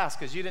come to pass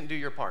because you didn't do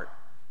your part.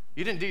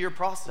 You didn't do your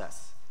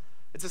process.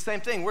 It's the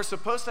same thing. We're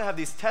supposed to have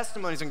these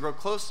testimonies and grow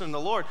closer in the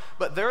Lord,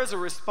 but there is a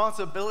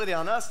responsibility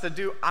on us to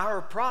do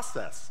our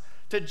process,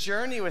 to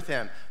journey with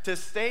him, to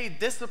stay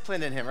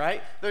disciplined in him,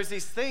 right? There's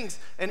these things,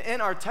 and in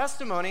our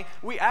testimony,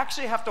 we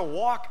actually have to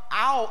walk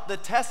out the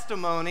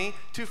testimony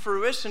to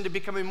fruition to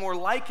becoming more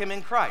like him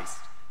in Christ.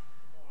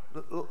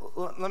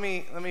 Let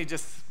me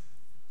just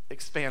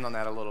expand on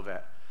that a little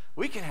bit.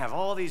 We can have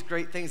all these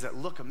great things that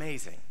look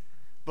amazing,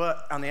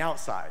 but on the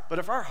outside. But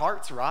if our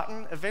heart's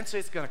rotten, eventually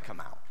it's going to come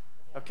out.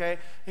 Okay,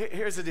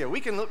 here's the deal. We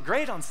can look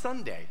great on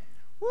Sunday.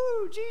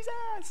 Woo,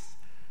 Jesus.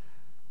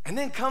 And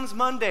then comes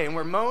Monday, and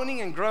we're moaning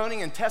and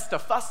groaning and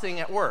fussing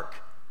at work.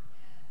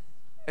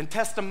 And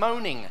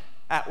testimonying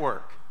at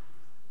work.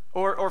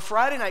 Or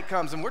Friday night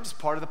comes, and we're just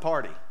part of the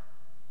party.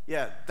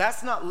 Yeah,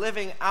 that's not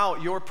living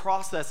out your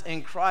process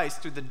in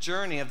Christ through the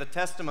journey of the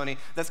testimony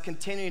that's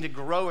continuing to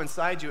grow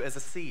inside you as a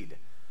seed.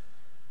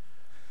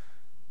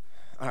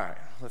 All right,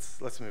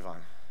 let's move on.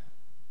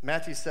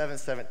 Matthew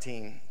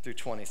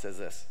 7:17-20 says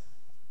this.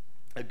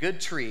 A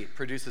good tree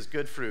produces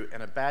good fruit,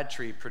 and a bad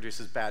tree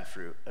produces bad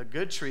fruit. A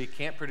good tree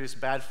can't produce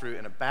bad fruit,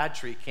 and a bad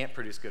tree can't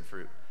produce good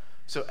fruit.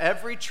 So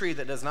every tree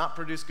that does not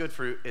produce good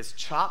fruit is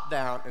chopped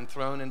down and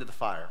thrown into the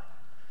fire.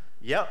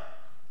 Yep,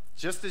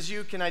 just as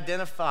you can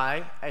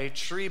identify a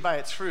tree by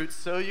its fruit,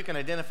 so you can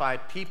identify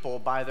people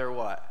by their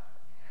what?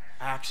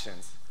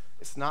 Actions.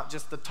 It's not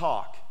just the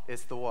talk,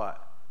 it's the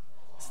what?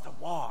 It's the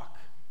walk.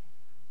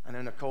 I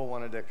know Nicole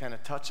wanted to kind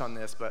of touch on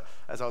this, but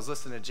as I was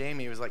listening to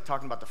Jamie, he was like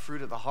talking about the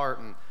fruit of the heart,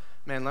 and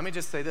man, let me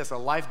just say this, a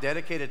life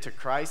dedicated to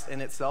Christ in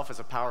itself is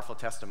a powerful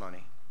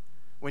testimony.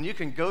 When you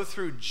can go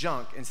through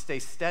junk and stay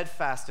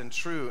steadfast and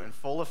true and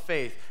full of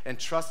faith and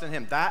trust in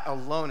him, that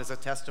alone is a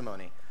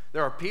testimony.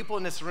 There are people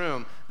in this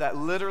room that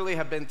literally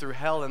have been through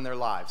hell in their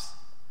lives.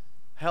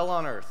 Hell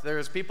on earth.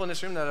 There's people in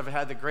this room that have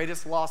had the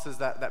greatest losses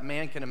that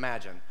man can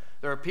imagine.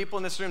 There are people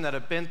in this room that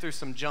have been through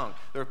some junk.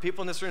 There are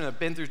people in this room that have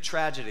been through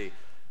tragedy.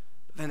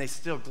 Then they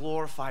still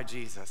glorify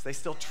Jesus. They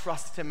still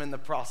trust him in the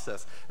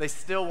process. They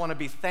still want to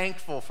be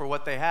thankful for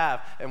what they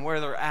have and where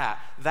they're at.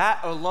 That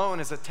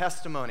alone is a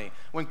testimony.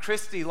 When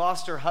Christy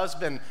lost her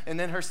husband and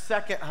then her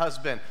second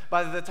husband,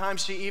 by the time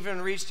she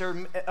even reached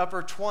her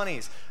upper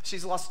 20s,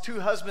 she's lost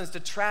 2 husbands to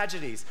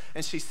tragedies,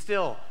 and she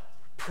still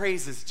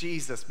praises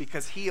Jesus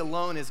because he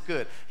alone is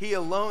good. He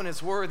alone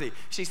is worthy.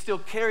 She still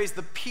carries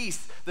the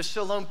peace, the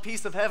shalom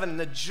peace of heaven, and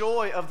the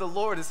joy of the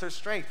Lord is her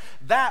strength.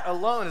 That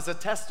alone is a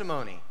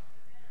testimony.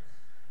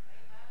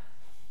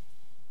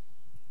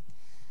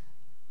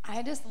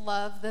 I just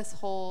love this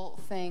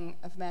whole thing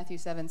of Matthew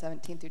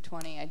 7:17 through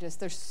 20.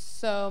 There's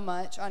so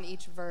much on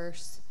each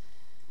verse.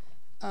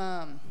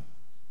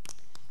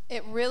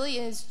 It really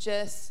is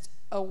just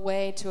a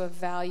way to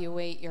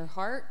evaluate your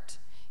heart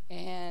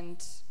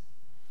and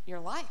your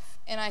life.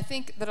 And I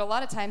think that a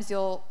lot of times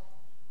you'll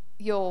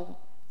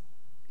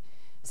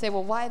say,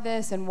 well, why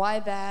this and why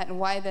that and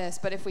why this?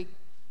 But if we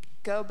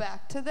go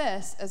back to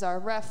this as our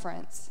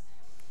reference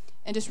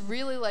and just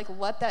really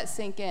let that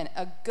sink in,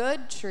 a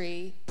good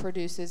tree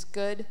produces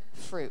good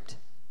fruit,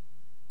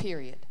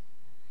 period.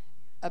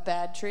 A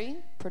bad tree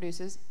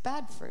produces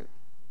bad fruit,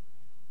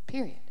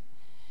 period.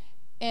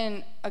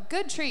 And a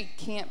good tree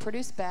can't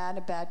produce bad,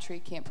 a bad tree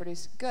can't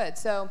produce good.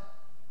 So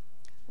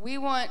we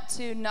want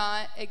to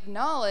not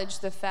acknowledge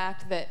the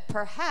fact that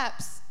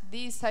perhaps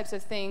these types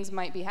of things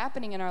might be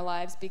happening in our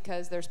lives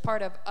because there's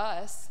part of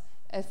us,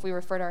 if we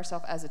refer to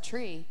ourselves as a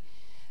tree,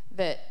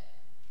 that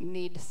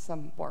need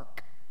some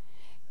work.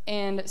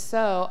 And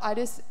so I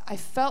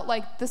felt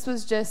like this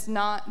was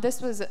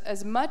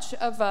as much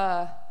of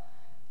a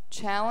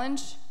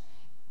challenge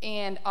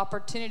and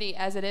opportunity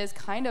as it is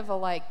kind of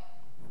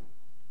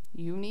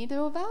you need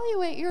to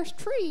evaluate your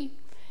tree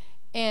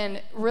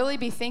and really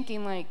be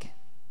thinking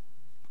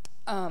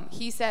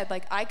he said,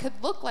 I could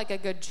look like a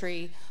good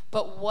tree,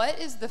 but what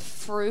is the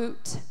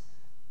fruit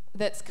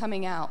that's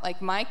coming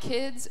out? My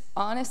kids,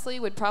 honestly,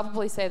 would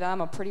probably say that I'm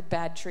a pretty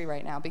bad tree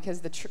right now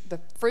because the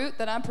fruit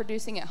that I'm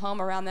producing at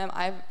home around them,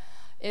 I'm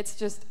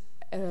just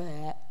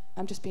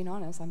being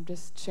honest. I'm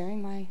just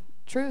sharing my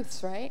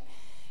truths, right?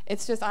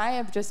 It's just, I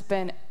have just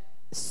been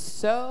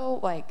so,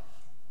 I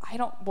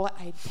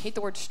hate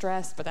the word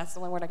stress, but that's the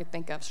only word I could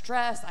think of.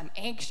 Stress, I'm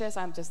anxious,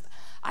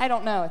 I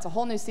don't know. It's a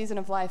whole new season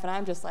of life, and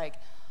I'm just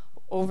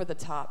over the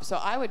top. So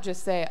I would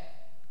just say,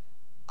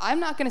 I'm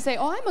not going to say,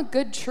 oh, I'm a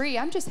good tree.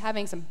 I'm just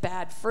having some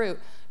bad fruit.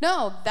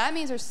 No, that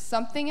means there's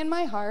something in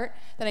my heart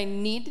that I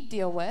need to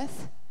deal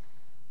with,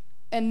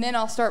 and then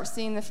I'll start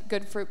seeing the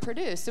good fruit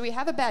produced. So we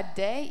have a bad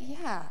day?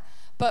 Yeah.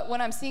 But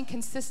when I'm seeing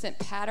consistent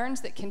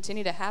patterns that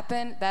continue to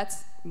happen,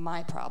 that's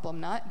my problem,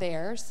 not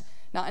theirs,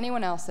 not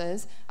anyone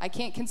else's. I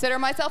can't consider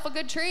myself a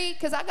good tree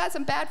because I got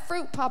some bad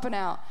fruit popping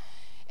out.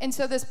 And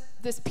so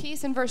this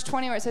piece in verse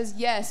 20 where it says,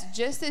 yes,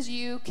 just as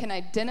you can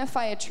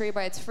identify a tree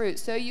by its fruit,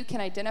 so you can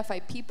identify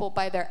people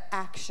by their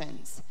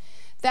actions.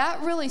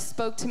 That really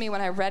spoke to me when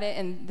I read it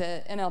in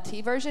the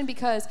NLT version,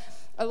 because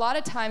a lot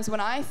of times when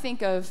I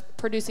think of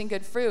producing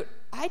good fruit,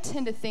 I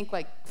tend to think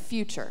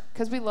future,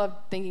 because we love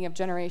thinking of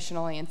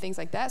generationally and things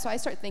like that. So I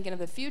start thinking of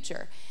the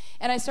future.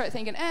 And I start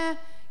thinking,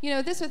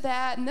 this or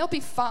that, and they'll be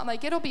fine.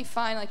 It'll be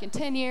fine. In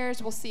 10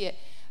 years, we'll see it.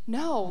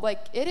 No,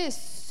 it is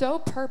so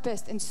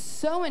purposed and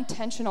so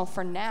intentional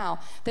for now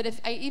that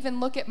if I even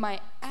look at my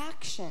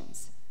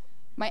actions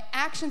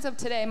of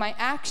today, my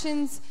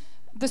actions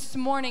this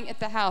morning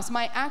at the house,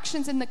 my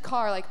actions in the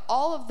car,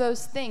 all of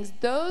those things,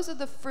 those are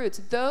the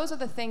fruits, those are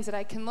the things that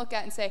I can look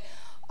at and say,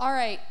 all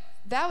right,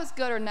 that was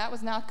good or that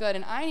was not good,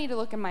 and I need to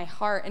look in my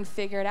heart and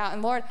figure it out.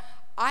 And Lord,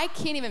 I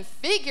can't even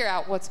figure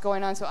out what's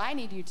going on, so I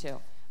need you to.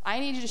 I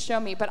need you to show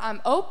me, but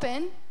I'm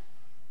open.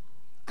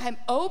 I'm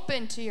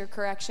open to your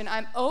correction.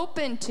 I'm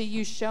open to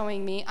you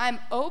showing me. I'm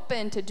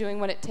open to doing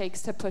what it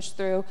takes to push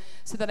through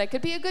so that I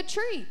could be a good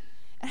tree.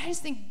 And I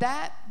just think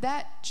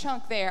that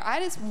chunk there, I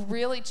just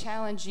really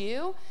challenge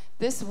you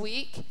this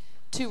week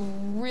to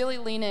really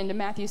lean into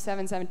Matthew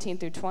 7:17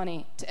 through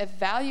 20, to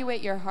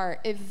evaluate your heart,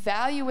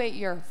 evaluate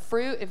your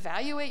fruit,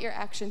 evaluate your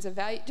actions,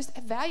 just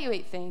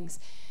evaluate things.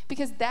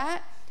 Because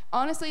that,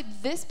 honestly,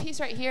 this piece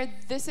right here,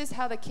 this is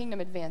how the kingdom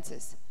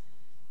advances.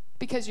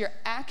 Because your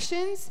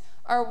actions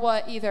are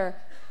what either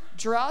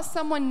draws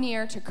someone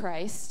near to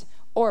Christ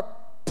or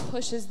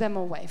pushes them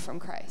away from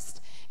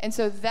Christ. And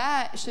so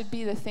that should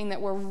be the thing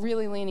that we're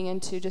really leaning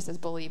into just as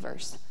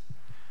believers.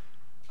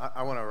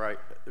 I want to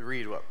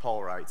read what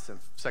Paul writes in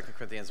 2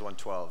 Corinthians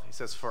 1:12. He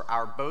says, for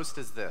our boast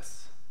is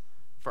this,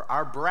 for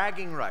our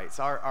bragging rights,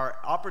 our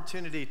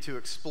opportunity to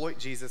exploit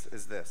Jesus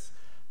is this,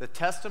 the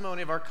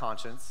testimony of our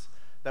conscience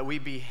that we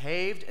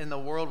behaved in the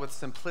world with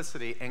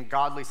simplicity and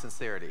godly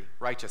sincerity,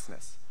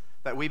 righteousness.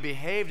 That we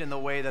behaved in the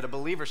way that a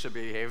believer should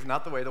behave,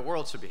 not the way the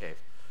world should behave.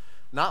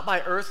 Not by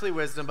earthly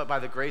wisdom, but by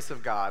the grace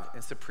of God,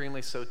 and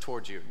supremely so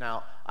towards you.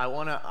 Now, I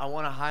want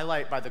to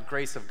highlight by the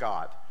grace of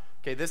God.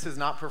 Okay, this is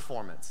not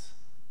performance.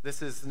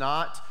 This is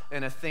not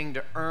a thing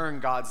to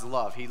earn God's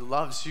love. He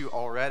loves you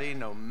already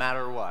no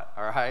matter what,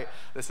 all right?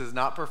 This is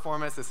not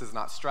performance. This is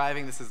not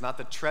striving. This is not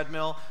the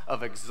treadmill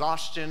of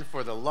exhaustion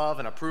for the love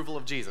and approval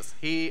of Jesus.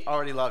 He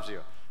already loves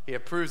you. He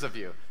approves of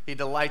you. He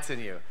delights in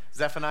you.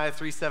 Zephaniah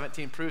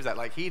 3:17 proves that.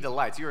 He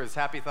delights. You're his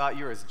happy thought.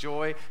 You're his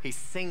joy. He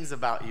sings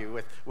about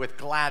you with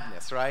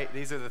gladness, right?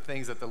 These are the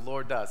things that the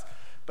Lord does.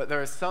 But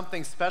there is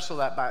something special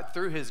that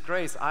through his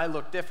grace, I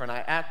look different, I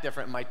act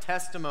different. My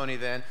testimony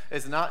then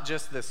is not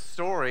just this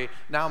story.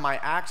 Now my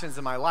actions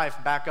in my life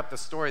back up the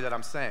story that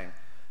I'm saying.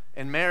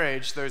 In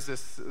marriage, there's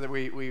this,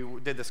 we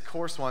did this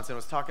course once and it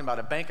was talking about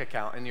a bank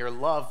account and your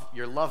love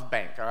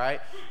bank, all right?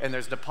 And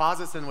there's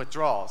deposits and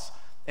withdrawals.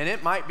 And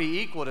it might be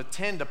equal to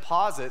 10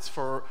 deposits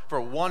for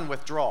one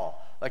withdrawal.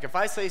 Like if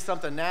I say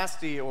something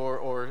nasty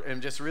or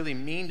am just really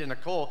mean to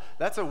Nicole,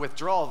 that's a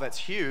withdrawal that's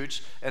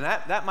huge. And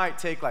that might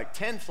take like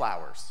 10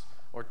 flowers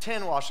or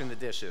 10 washing the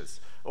dishes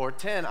or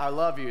 10 I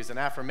love yous and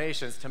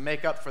affirmations to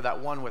make up for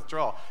that one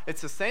withdrawal.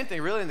 It's the same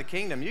thing really in the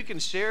kingdom. You can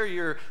share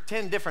your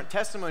 10 different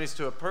testimonies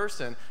to a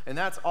person, and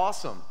that's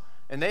awesome.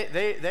 And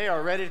they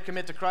are ready to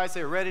commit to Christ.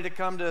 They're ready to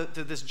come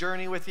to this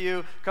journey with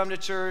you, come to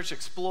church,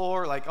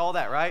 explore, like all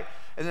that, right?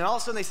 And then all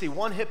of a sudden they see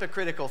one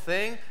hypocritical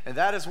thing, and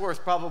that is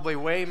worth probably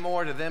way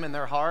more to them in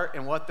their heart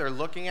and what they're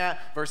looking at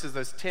versus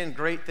those 10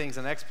 great things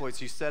and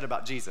exploits you said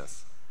about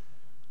Jesus.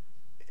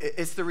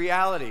 It's the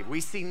reality. We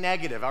see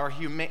negative. Our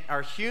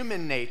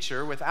human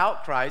nature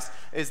without Christ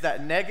is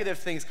that negative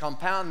things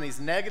compound, and these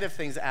negative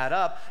things add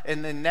up,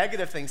 and then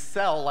negative things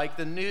sell like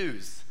the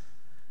news.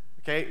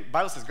 Okay,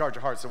 Bible says guard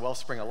your heart, it's a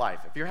wellspring of life.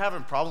 If you're having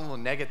a problem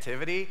with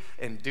negativity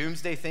and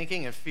doomsday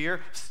thinking and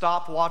fear,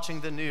 stop watching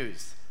the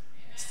news.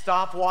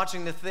 Stop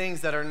watching the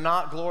things that are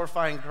not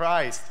glorifying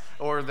Christ,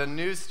 or the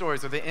news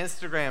stories, or the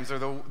Instagrams,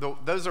 or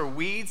those are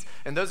weeds,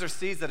 and those are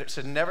seeds that it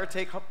should never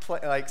take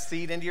like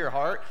seed into your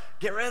heart.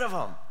 Get rid of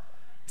them.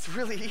 It's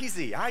really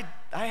easy. I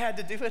had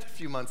to do it a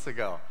few months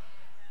ago.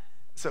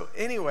 So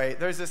anyway,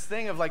 there's this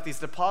thing of like these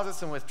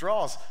deposits and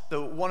withdrawals.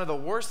 One of the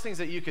worst things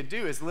that you could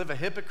do is live a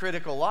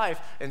hypocritical life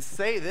and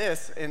say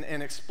this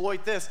and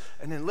exploit this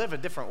and then live a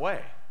different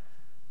way.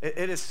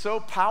 It is so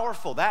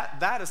powerful.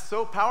 That is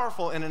so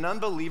powerful in an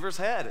unbeliever's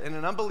head, in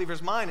an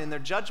unbeliever's mind, in their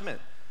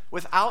judgment,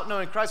 without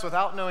knowing Christ,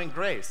 without knowing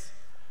grace.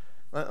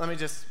 Let me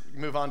just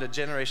move on to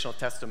generational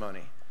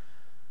testimony.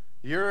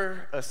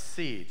 You're a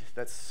seed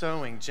that's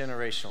sowing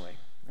generationally.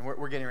 And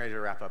we're getting ready to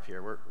wrap up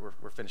here.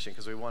 We're finishing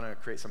because we want to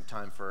create some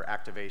time for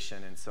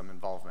activation and some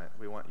involvement.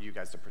 We want you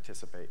guys to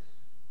participate.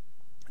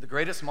 The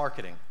greatest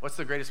marketing. What's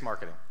the greatest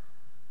marketing?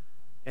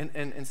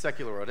 In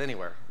secular world,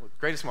 anywhere.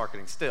 Greatest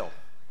marketing still.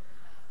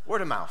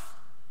 Word of mouth.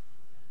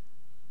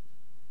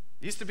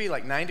 It used to be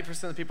like 90%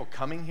 of the people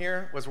coming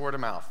here was word of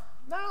mouth.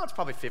 Now it's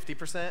probably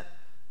 50%,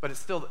 but it's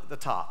still the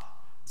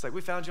top. It's like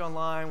we found you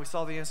online, we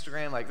saw the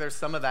Instagram. Like there's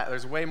some of that.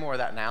 There's way more of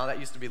that now. That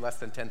used to be less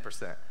than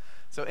 10%.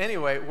 So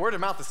anyway, word of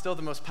mouth is still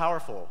the most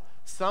powerful.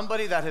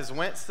 Somebody that has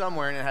went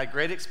somewhere and had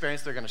great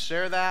experience, they're going to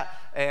share that,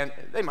 and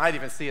they might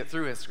even see it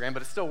through Instagram,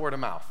 but it's still word of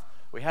mouth.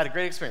 We had a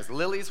great experience.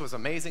 Lily's was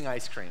amazing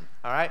ice cream,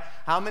 all right?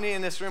 How many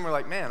in this room are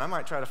like, man, I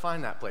might try to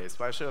find that place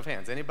by a show of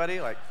hands? Anybody?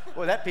 Like,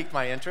 well, that piqued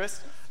my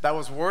interest. That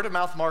was word of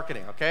mouth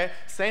marketing, okay?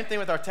 Same thing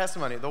with our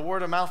testimony, the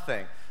word of mouth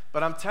thing.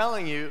 But I'm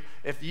telling you,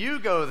 if you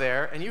go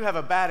there and you have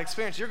a bad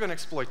experience, you're going to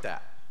exploit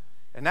that.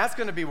 And that's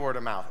going to be word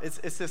of mouth.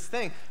 It's this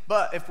thing.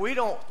 But if we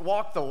don't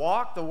walk the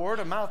walk, the word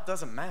of mouth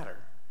doesn't matter.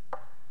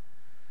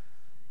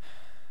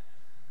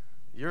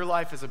 Your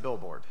life is a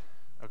billboard,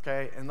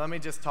 okay? And let me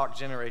just talk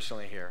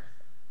generationally here.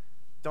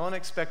 Don't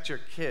expect your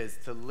kids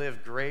to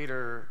live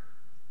greater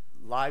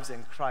lives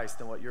in Christ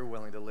than what you're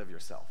willing to live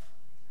yourself.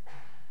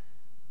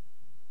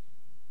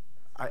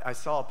 I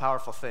saw a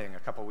powerful thing a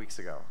couple weeks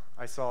ago.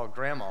 I saw a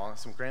grandma and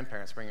some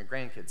grandparents bringing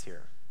grandkids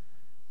here.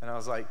 And I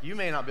was like, you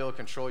may not be able to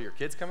control your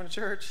kids coming to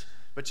church,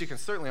 but you can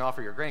certainly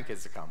offer your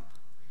grandkids to come.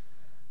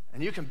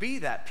 And you can be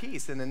that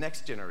piece in the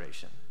next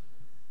generation.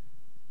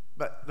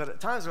 But at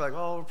times we're like,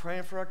 oh, we're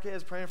praying for our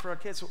kids, praying for our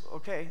kids.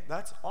 Okay,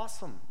 that's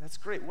awesome. That's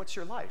great. What's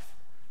your life?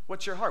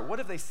 What's your heart? What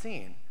have they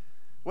seen?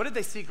 What did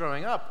they see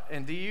growing up?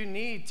 And do you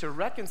need to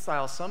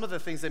reconcile some of the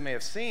things they may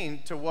have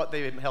seen to what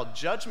they held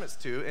judgments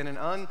to in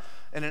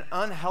an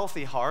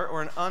unhealthy heart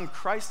or an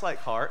un-Christ-like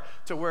heart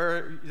to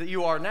where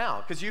you are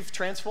now? Because you've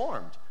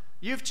transformed.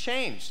 You've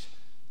changed.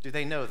 Do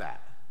they know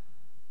that?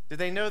 Do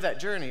they know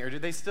that journey? Or do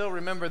they still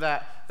remember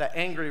that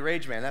angry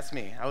rage man? That's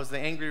me. I was the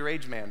angry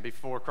rage man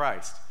before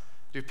Christ.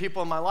 Do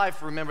people in my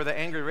life remember the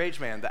angry rage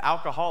man, the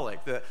alcoholic,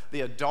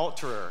 the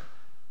adulterer,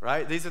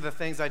 right? These are the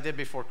things I did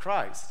before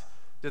Christ.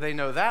 Do they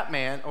know that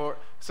man? Or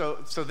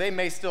so they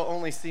may still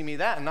only see me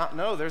that and not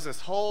know there's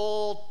this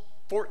whole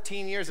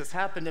 14 years that's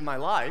happened in my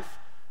life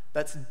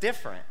that's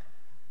different.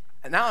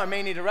 And now I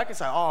may need to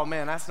reconcile, oh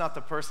man, that's not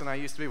the person I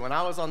used to be. When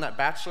I was on that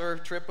bachelor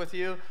trip with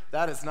you,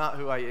 that is not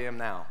who I am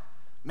now.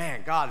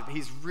 Man, God,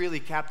 he's really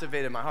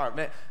captivated my heart.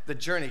 Man, the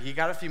journey, you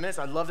got a few minutes?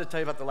 I'd love to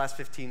tell you about the last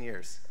 15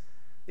 years.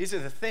 These are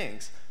the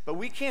things. But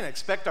we can't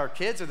expect our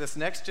kids or this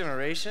next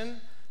generation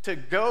to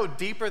go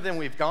deeper than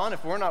we've gone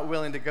if we're not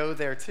willing to go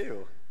there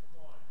too.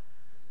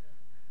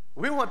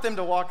 We want them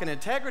to walk in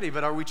integrity,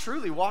 but are we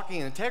truly walking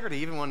in integrity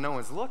even when no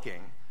one's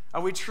looking? Are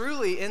we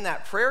truly in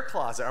that prayer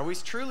closet? Are we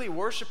truly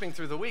worshiping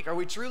through the week? Are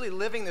we truly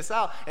living this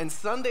out? And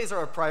Sundays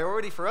are a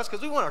priority for us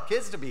because we want our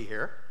kids to be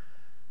here.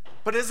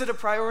 But is it a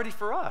priority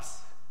for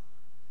us?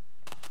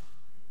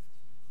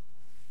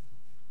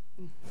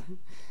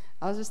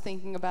 I was just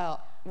thinking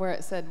about where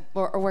it said,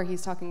 or where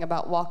he's talking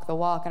about walk the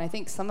walk. And I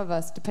think some of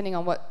us, depending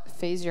on what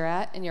phase you're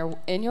at in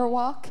your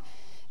walk,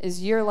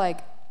 is you're like,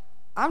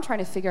 I'm trying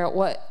to figure out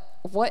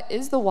what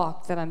is the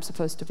walk that I'm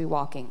supposed to be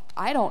walking.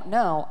 I don't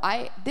know.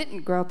 I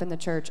didn't grow up in the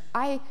church.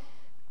 I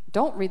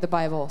don't read the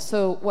Bible.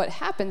 So what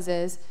happens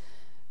is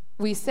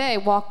we say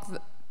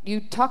you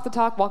talk the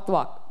talk, walk the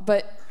walk.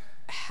 But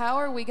how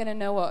are we going to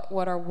know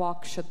what our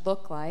walk should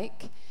look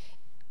like?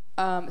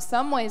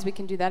 Some ways we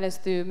can do that is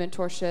through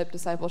mentorship,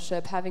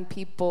 discipleship, having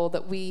people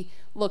that we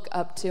look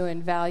up to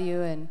and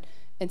value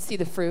and see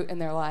the fruit in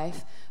their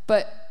life.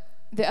 But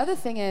the other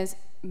thing is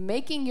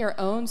making your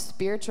own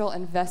spiritual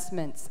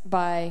investments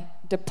by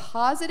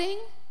depositing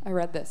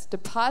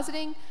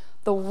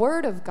the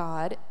Word of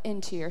God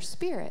into your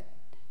spirit.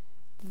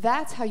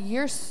 That's how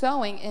you're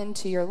sowing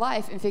into your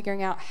life and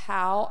figuring out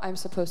how I'm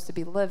supposed to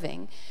be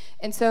living.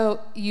 And so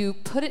you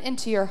put it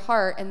into your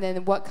heart, and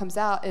then what comes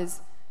out is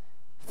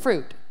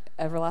fruit.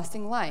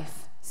 Everlasting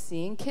life,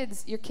 seeing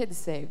your kids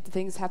saved,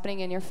 things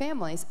happening in your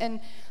families. And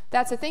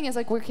that's the thing is,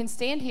 like, we can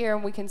stand here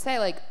and we can say,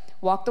 like,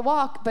 walk the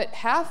walk, but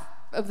half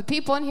of the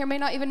people in here may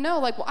not even know,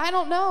 like, well, I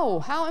don't know.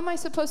 How am I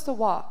supposed to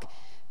walk?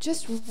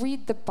 Just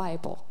read the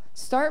Bible.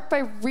 Start by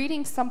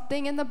reading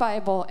something in the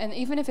Bible, and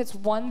even if it's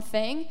one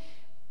thing,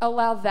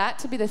 allow that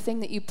to be the thing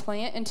that you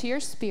plant into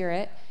your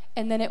spirit,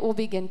 and then it will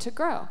begin to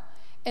grow.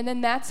 And then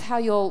that's how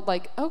you'll,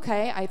 like,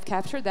 okay, I've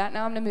captured that,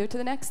 now I'm going to move to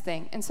the next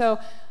thing. And so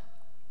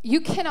you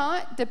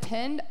cannot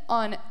depend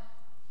on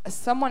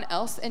someone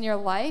else in your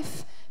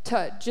life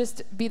to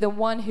just be the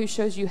one who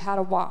shows you how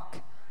to walk.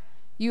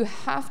 You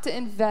have to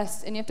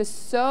invest, and you have to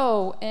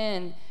sow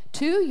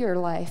into your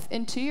life,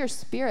 into your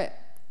spirit,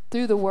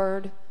 through the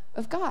Word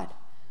of God.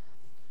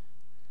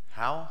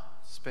 How?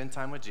 Spend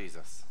time with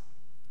Jesus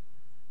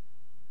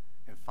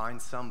and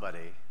find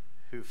somebody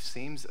who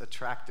seems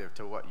attractive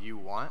to what you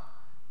want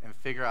and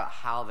figure out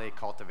how they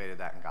cultivated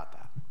that and got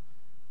that.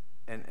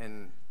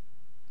 And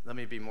let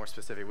me be more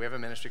specific. We have a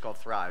ministry called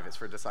Thrive. It's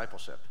for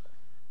discipleship.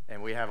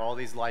 And we have all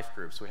these life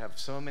groups. We have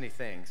so many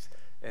things.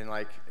 And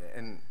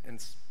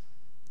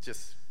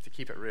just to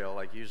keep it real,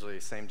 like, usually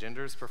same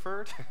gender is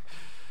preferred.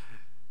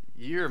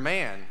 You're a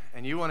man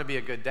and you want to be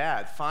a good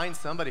dad. Find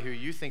somebody who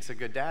you think's a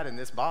good dad in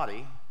this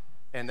body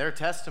and their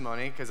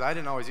testimony, because I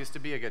didn't always used to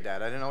be a good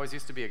dad. I didn't always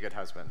used to be a good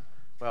husband.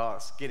 Well, I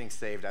was getting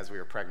saved as we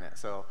were pregnant.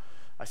 So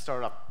I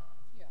started off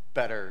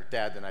better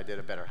dad than I did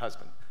a better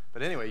husband.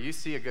 But anyway, you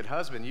see a good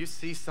husband, you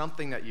see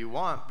something that you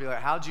want, be like,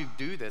 how'd you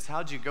do this?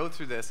 How'd you go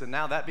through this? And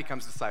now that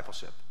becomes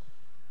discipleship.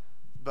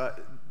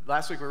 But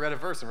last week we read a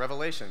verse in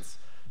Revelations.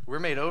 We're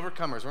made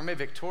overcomers. We're made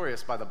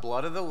victorious by the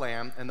blood of the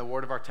Lamb and the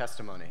word of our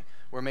testimony.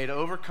 We're made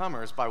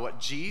overcomers by what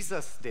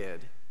Jesus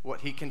did,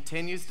 what he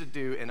continues to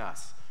do in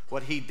us,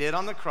 what he did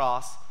on the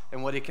cross,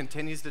 and what he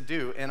continues to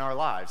do in our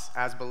lives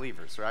as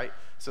believers, right?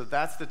 So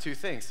that's the two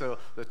things. So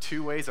the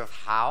two ways of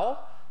how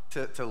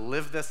to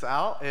live this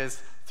out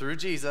is through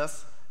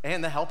Jesus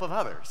and the help of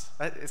others.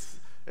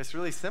 It's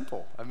really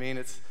simple. I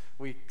mean,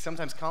 we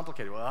sometimes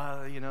complicate it.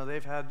 Well,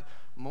 they've had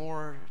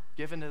more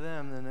given to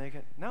them than they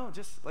can. No,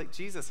 just like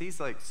Jesus, he's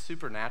like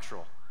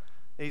supernatural.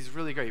 He's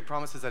really great. He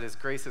promises that his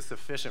grace is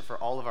sufficient for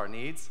all of our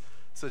needs.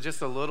 So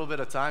just a little bit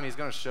of time, he's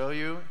going to show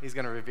you. He's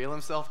going to reveal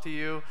himself to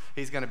you.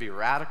 He's going to be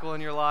radical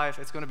in your life.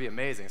 It's going to be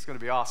amazing. It's going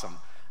to be awesome.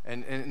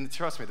 And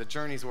trust me, the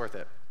journey's worth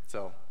it.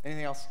 So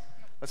anything else?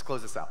 Let's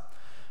close this out.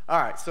 All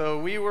right, so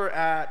we were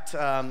at,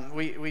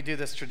 we do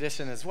this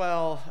tradition as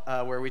well,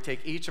 where we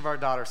take each of our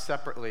daughters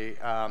separately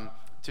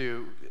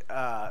to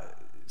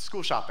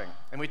school shopping.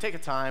 And we take a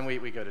time,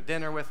 we go to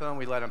dinner with them,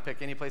 we let them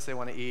pick any place they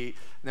want to eat,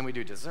 and then we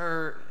do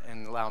dessert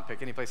and allow them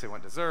pick any place they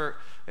want dessert.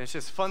 And it's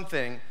just a fun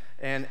thing.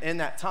 And in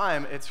that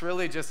time, it's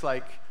really just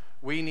like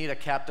we need a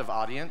captive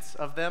audience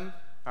of them.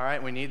 All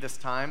right, we need this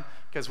time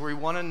because we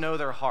want to know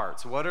their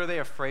hearts. What are they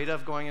afraid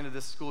of going into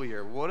this school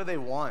year? What do they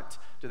want?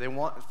 Do they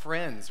want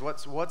friends?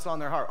 What's on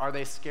their heart? Are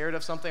they scared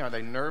of something? Are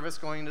they nervous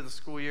going into the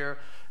school year?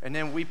 And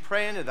then we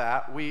pray into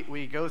that.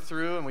 We go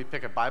through and we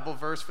pick a Bible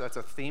verse that's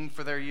a theme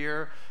for their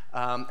year.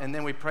 And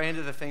then we pray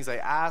into the things they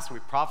ask. We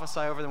prophesy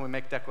over them. We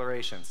make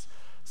declarations.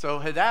 So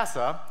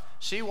Hadassah,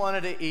 she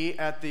wanted to eat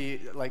at the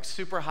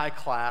super high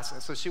class,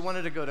 and so she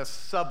wanted to go to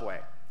Subway,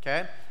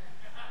 okay?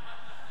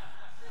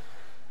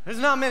 There's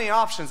not many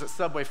options at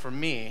Subway for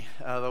me,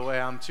 the way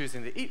I'm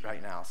choosing to eat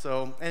right now.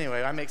 So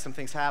anyway, I make some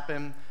things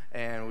happen,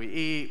 and we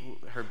eat.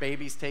 Her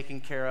baby's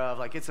taken care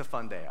of. It's a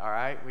fun day, all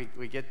right?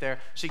 We get there.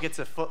 She gets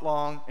a foot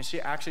long, and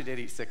she actually did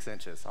eat 6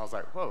 inches. I was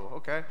like, whoa,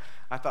 okay.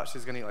 I thought she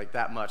was going to eat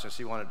that much, and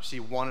she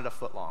wanted a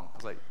foot long. I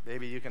was like,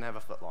 baby, you can have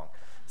a foot long.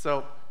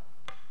 So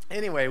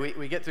anyway,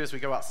 we get through this. We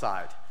go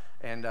outside.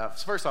 And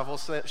first off,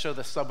 we'll show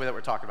the Subway that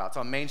we're talking about. It's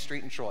on Main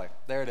Street in Troy.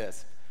 There it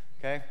is,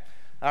 okay?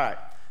 All right.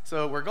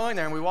 So we're going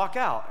there and we walk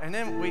out, and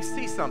then we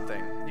see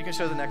something. You can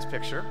show the next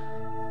picture.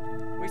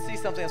 We see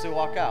something as we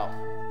walk out.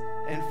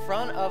 In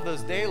front of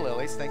those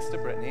daylilies, thanks to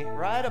Brittany,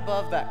 right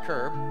above that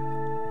curb,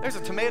 there's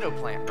a tomato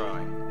plant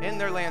growing in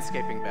their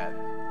landscaping bed.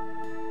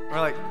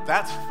 We're like,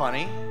 that's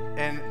funny.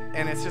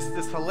 And it's just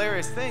this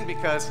hilarious thing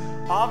because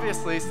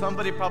obviously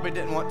somebody probably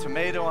didn't want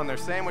tomato on their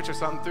sandwich or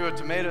something, threw a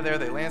tomato there,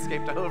 they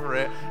landscaped over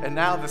it, and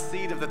now the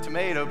seed of the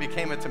tomato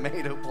became a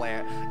tomato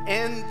plant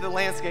in the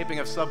landscaping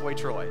of Subway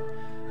Troy.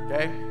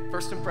 Okay?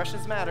 First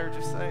impressions matter,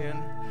 just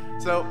saying.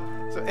 So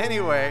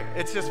anyway,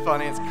 it's just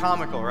funny, it's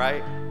comical,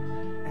 right?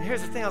 And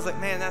here's the thing, I was like,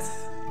 man, that's,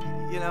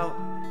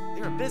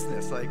 you're a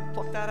business, like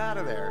pluck that out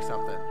of there or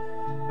something.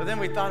 But then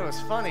we thought it was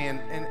funny, and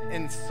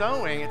in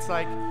sowing, it's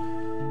like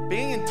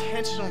being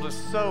intentional to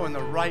sow in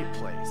the right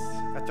place,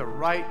 at the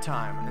right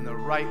time, and the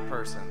right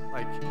person.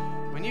 Like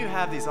when you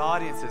have these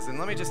audiences, and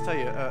let me just tell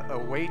you, a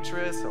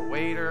waitress, a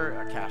waiter,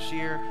 a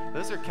cashier,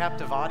 those are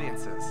captive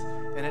audiences.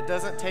 And it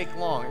doesn't take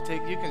long.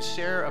 You can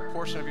share a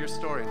portion of your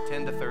story in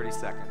 10 to 30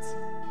 seconds.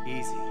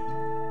 Easy.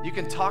 You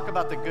can talk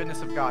about the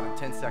goodness of God in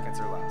 10 seconds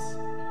or less.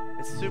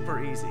 It's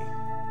super easy.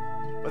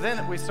 But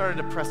then we started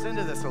to press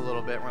into this a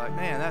little bit. And we're like,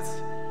 man,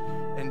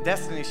 and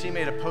Destiny, she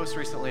made a post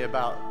recently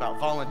about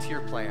volunteer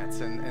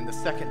plants and the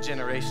second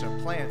generation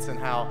of plants and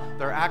how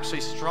they're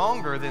actually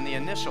stronger than the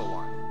initial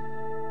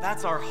one.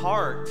 That's our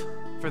heart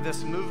for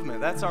this movement.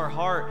 That's our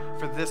heart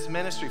for this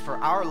ministry, for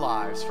our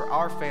lives, for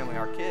our family,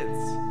 our kids,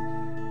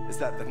 is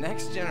that the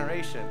next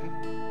generation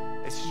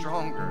is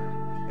stronger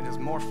and is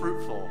more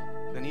fruitful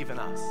than even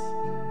us.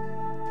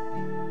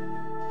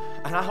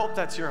 And I hope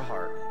that's your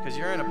heart, because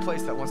you're in a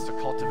place that wants to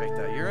cultivate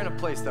that. You're in a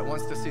place that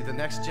wants to see the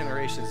next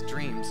generation's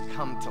dreams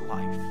come to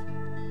life,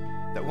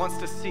 that wants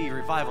to see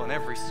revival in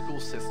every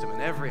school system,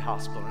 in every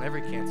hospital, in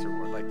every cancer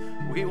ward. Like,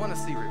 we want to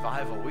see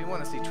revival. We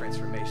want to see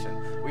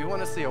transformation. We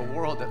want to see a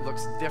world that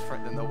looks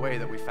different than the way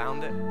that we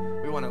found it.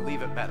 We want to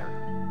leave it better.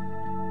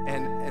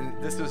 And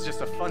this was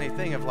just a funny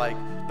thing of like,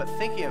 but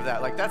thinking of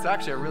that, like that's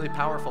actually a really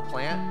powerful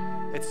plant.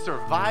 It's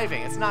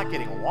surviving. It's not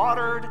getting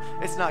watered.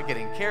 It's not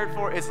getting cared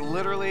for. It's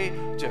literally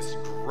just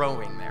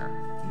growing there.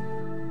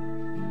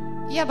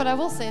 Yeah, but I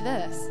will say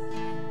this.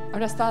 I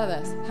just thought of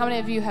this. How many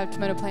of you have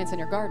tomato plants in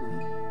your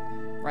garden,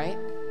 right?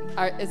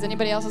 Does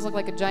anybody else's look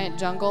like a giant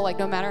jungle? Like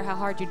no matter how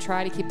hard you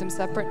try to keep them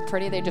separate and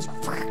pretty, they just,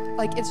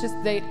 like it's just,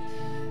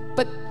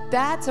 but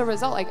that's a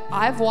result. Like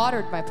I've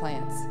watered my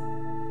plants.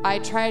 I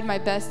tried my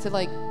best to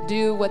like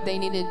do what they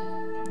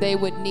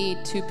would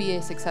need to be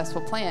a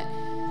successful plant.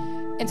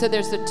 And so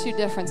there's the two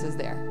differences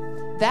there.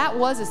 That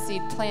was a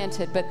seed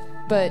planted, but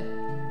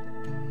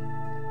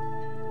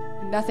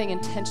nothing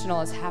intentional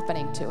is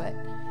happening to it.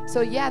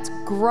 So yeah, it's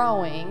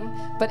growing,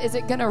 but is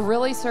it gonna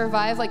really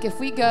survive? Like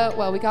if we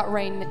got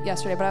rain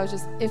yesterday, but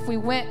if we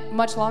went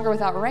much longer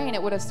without rain,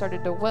 it would have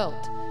started to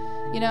wilt,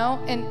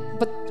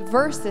 but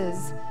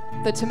versus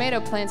the tomato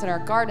plants in our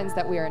gardens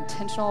that we are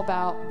intentional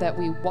about, that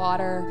we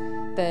water,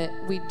 that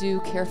we do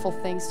careful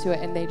things to it,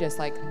 and they just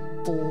like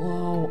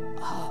blow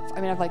up. I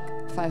mean, I have like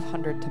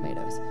 500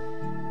 tomatoes.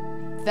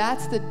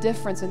 That's the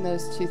difference in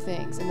those two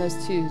things, in those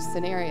two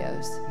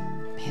scenarios.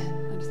 Man,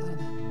 I just thought of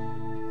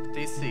that.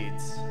 These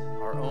seeds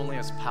are only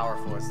as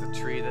powerful as the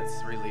tree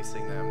that's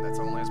releasing them. That's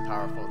only as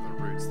powerful as the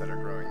roots that are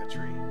growing the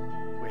tree.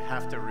 We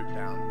have to root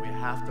down. We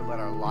have to let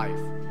our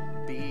life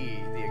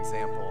be the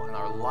example, and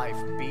our life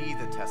be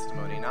the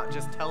testimony. Not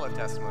just tell a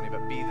testimony,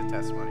 but be the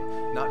testimony.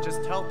 Not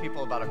just tell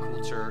people about a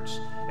cool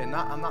church. And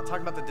I'm not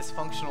talking about the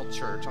dysfunctional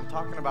church. I'm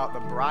talking about the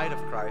bride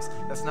of Christ.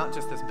 That's not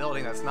just this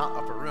building. That's not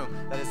upper room.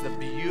 That is the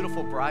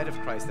beautiful bride of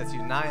Christ that's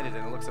united,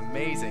 and it looks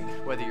amazing,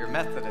 whether you're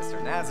Methodist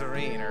or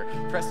Nazarene or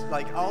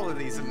like all of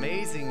these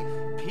amazing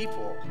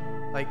people.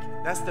 Like,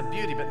 that's the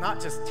beauty, but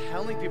not just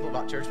telling people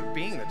about church, but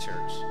being the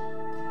church.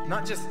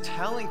 Not just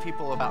telling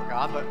people about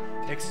God, but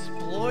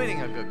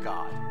exploiting a good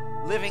God,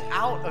 living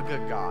out a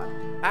good God,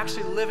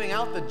 actually living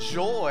out the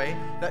joy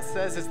that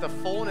says is the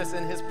fullness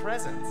in his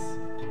presence.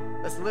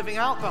 That's living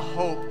out the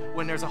hope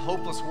when there's a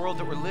hopeless world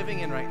that we're living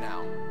in right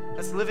now.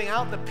 That's living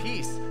out the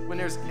peace when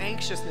there's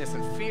anxiousness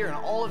and fear and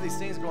all of these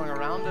things going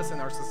around us in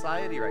our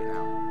society right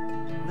now.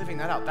 Living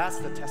that out, that's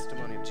the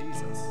testimony of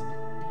Jesus.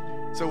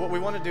 So what we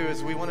want to do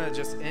is we want to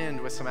just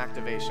end with some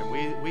activation.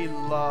 We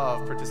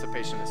love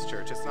participation in this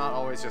church. It's not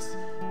always just,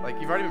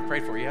 like, you've already been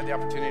prayed for. You had the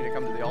opportunity to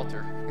come to the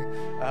altar.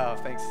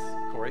 Thanks,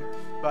 Corey.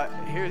 But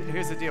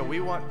here's the deal.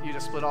 We want you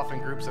to split off in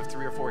groups of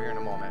 3 or 4 here in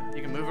a moment.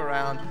 You can move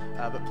around,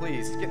 but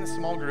please, get in a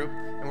small group,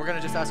 and we're going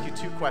to just ask you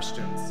 2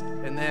 questions.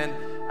 And then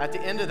at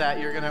the end of that,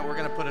 we're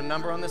going to put a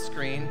number on the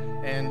screen,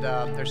 and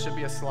there should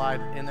be a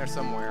slide in there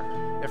somewhere.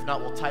 If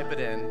not, we'll type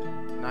it in,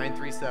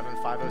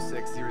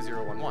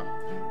 937-506-0011.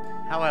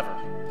 However,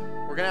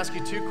 we're going to ask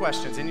you 2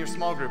 questions in your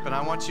small group, and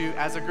I want you,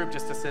 as a group,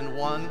 just to send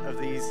one of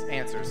these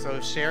answers.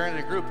 So share in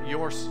a group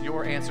your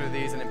answer to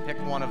these, and then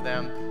pick one of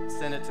them,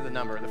 send it to the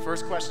number. The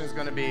first question is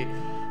going to be,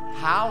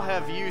 how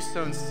have you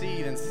sown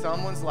seed in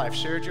someone's life,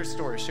 shared your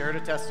story, shared a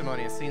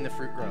testimony, and seen the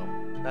fruit grow?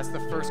 That's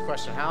the first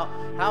question. How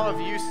have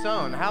you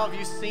sown? How have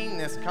you seen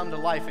this come to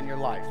life in your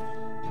life?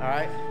 All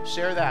right,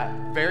 share that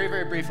very,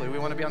 very briefly. We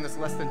want to be on this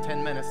less than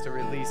 10 minutes to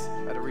release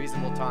at a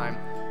reasonable time,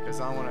 because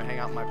I want to hang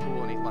out in my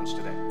pool and eat lunch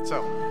today.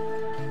 So,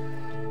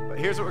 but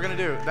here's what we're going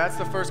to do. That's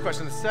the first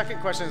question. The second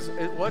question is,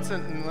 unless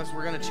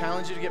we're going to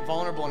challenge you to get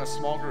vulnerable in a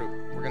small group.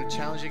 We're going to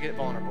challenge you to get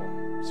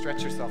vulnerable.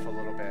 Stretch yourself a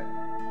little bit.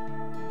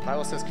 The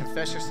Bible says,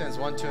 confess your sins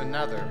one to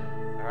another.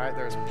 All right,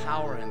 there's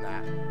power in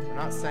that. We're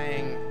not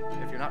saying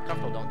if you're not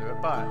comfortable, don't do it,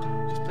 but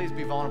just please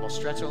be vulnerable,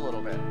 stretch a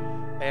little bit.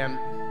 And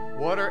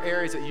what are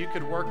areas that you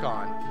could work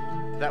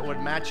on that would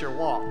match your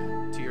walk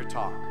to your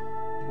talk?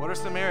 What are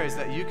some areas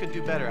that you could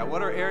do better at?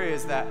 What are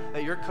areas that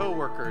your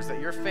coworkers, that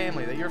your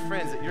family, that your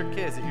friends, that your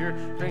kids, that your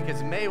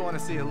grandkids may want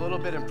to see a little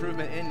bit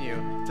improvement in you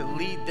to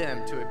lead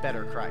them to a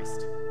better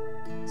Christ?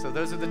 So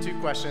those are the two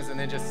questions, and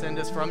then just send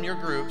us from your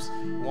groups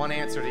one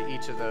answer to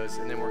each of those,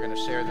 and then we're going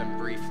to share them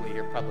briefly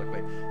here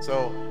publicly.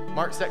 So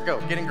mark, set,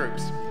 go. Get in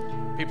groups.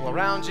 People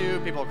around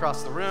you, people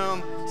across the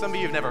room, some of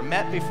you have never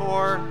met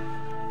before.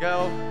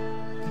 Go.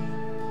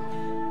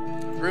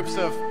 Groups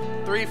of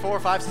 3, 4,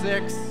 5,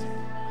 6.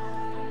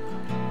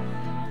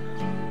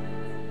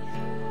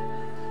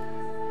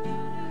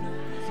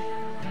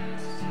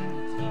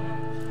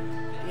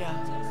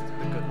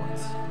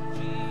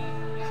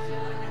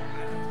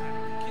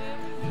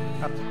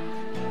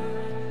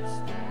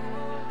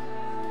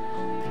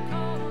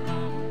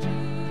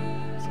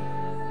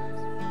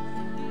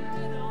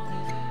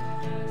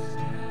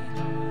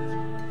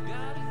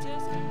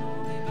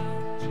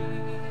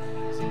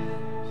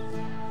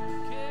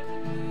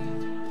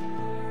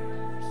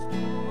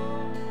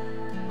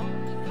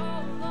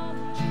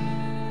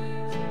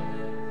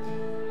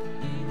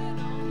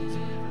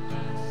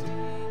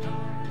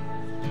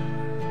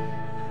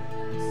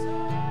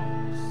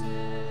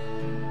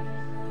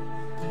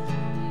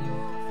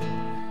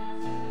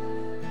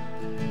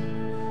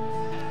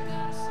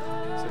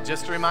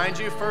 Just to remind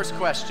you, first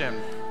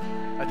question,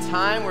 a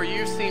time where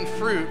you've seen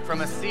fruit from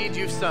a seed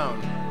you've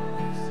sown.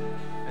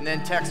 And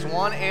then text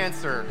one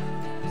answer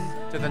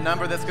to the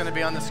number that's going to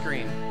be on the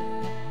screen.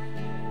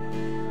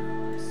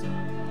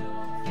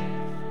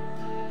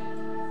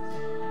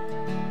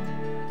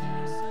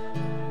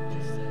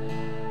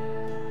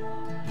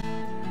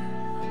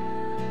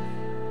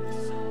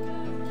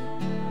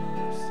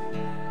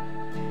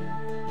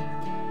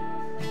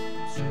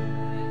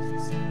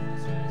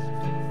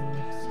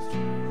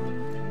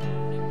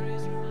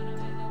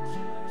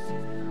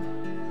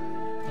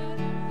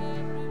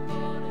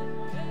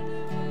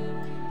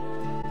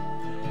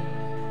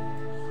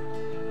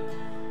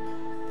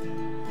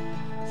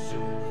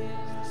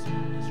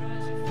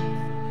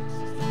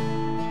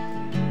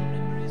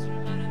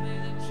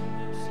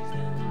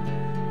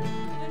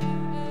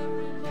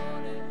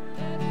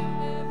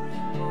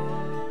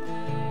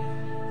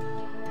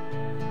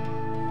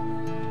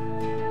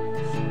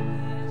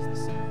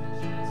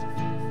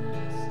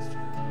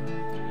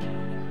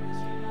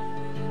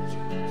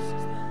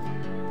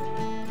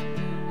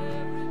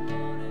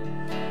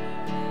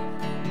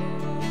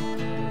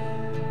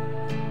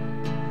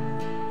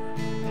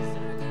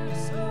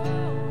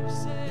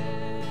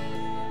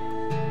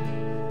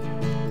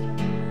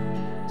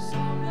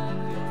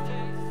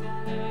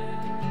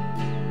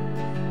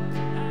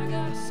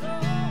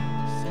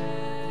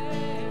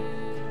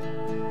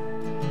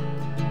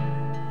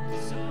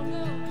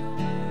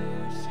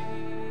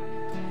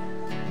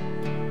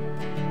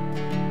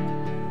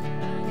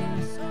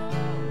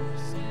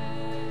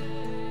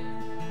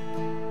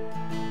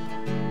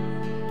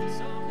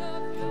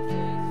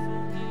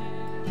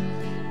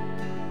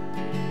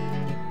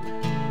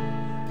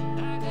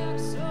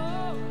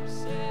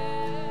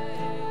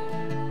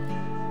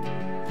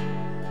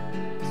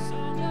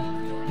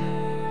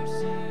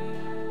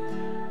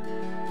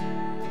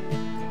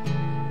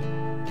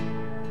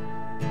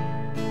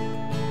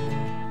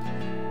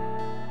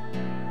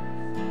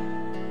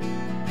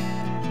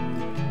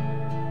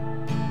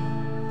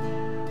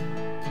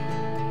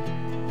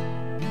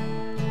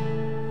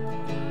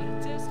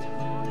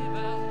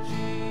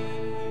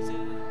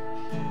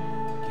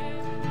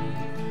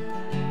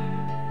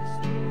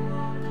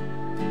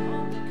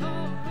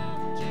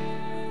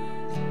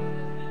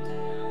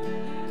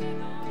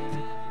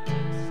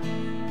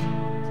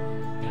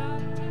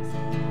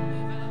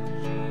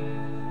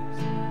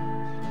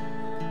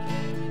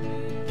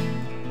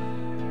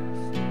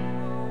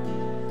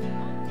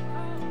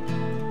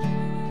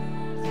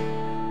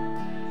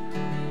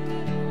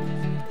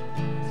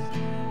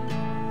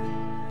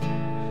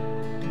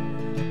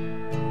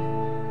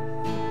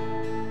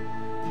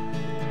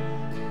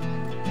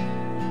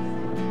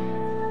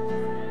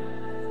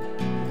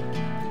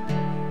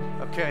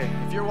 Okay,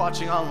 if you're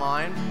watching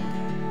online,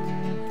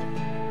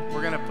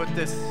 we're going to put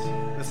this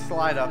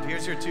slide up.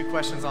 Here's your 2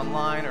 questions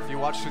online, or if you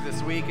watch through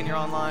this week and you're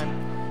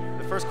online,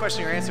 the first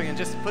question you're answering, and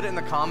just put it in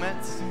the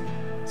comments.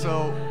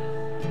 So,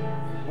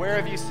 where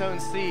have you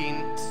sown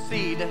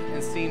seed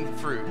and seen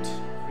fruit?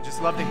 We'd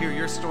just love to hear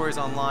your stories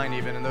online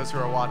even, and those who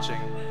are watching.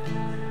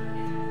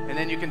 And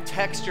then you can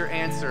text your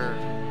answer.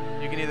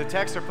 You can either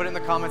text or put it in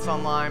the comments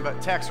online,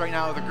 but text right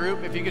now with the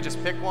group, if you could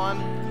just pick one,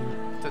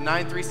 to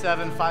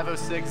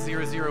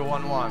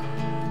 937-506-0011.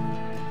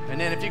 And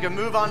then if you can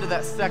move on to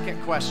that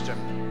second question.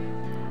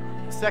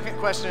 The second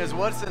question is,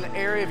 what's an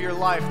area of your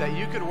life that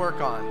you could work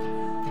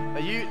on,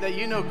 that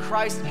you know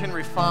Christ can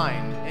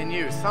refine in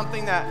you,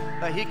 something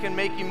that he can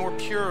make you more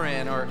pure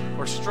in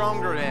or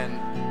stronger in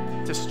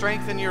to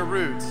strengthen your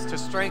roots, to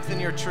strengthen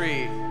your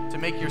tree, to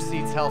make your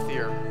seeds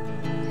healthier.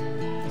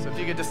 So if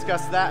you could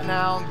discuss that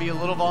now and be a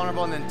little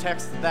vulnerable, and then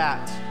text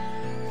that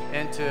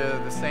into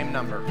the same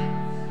number.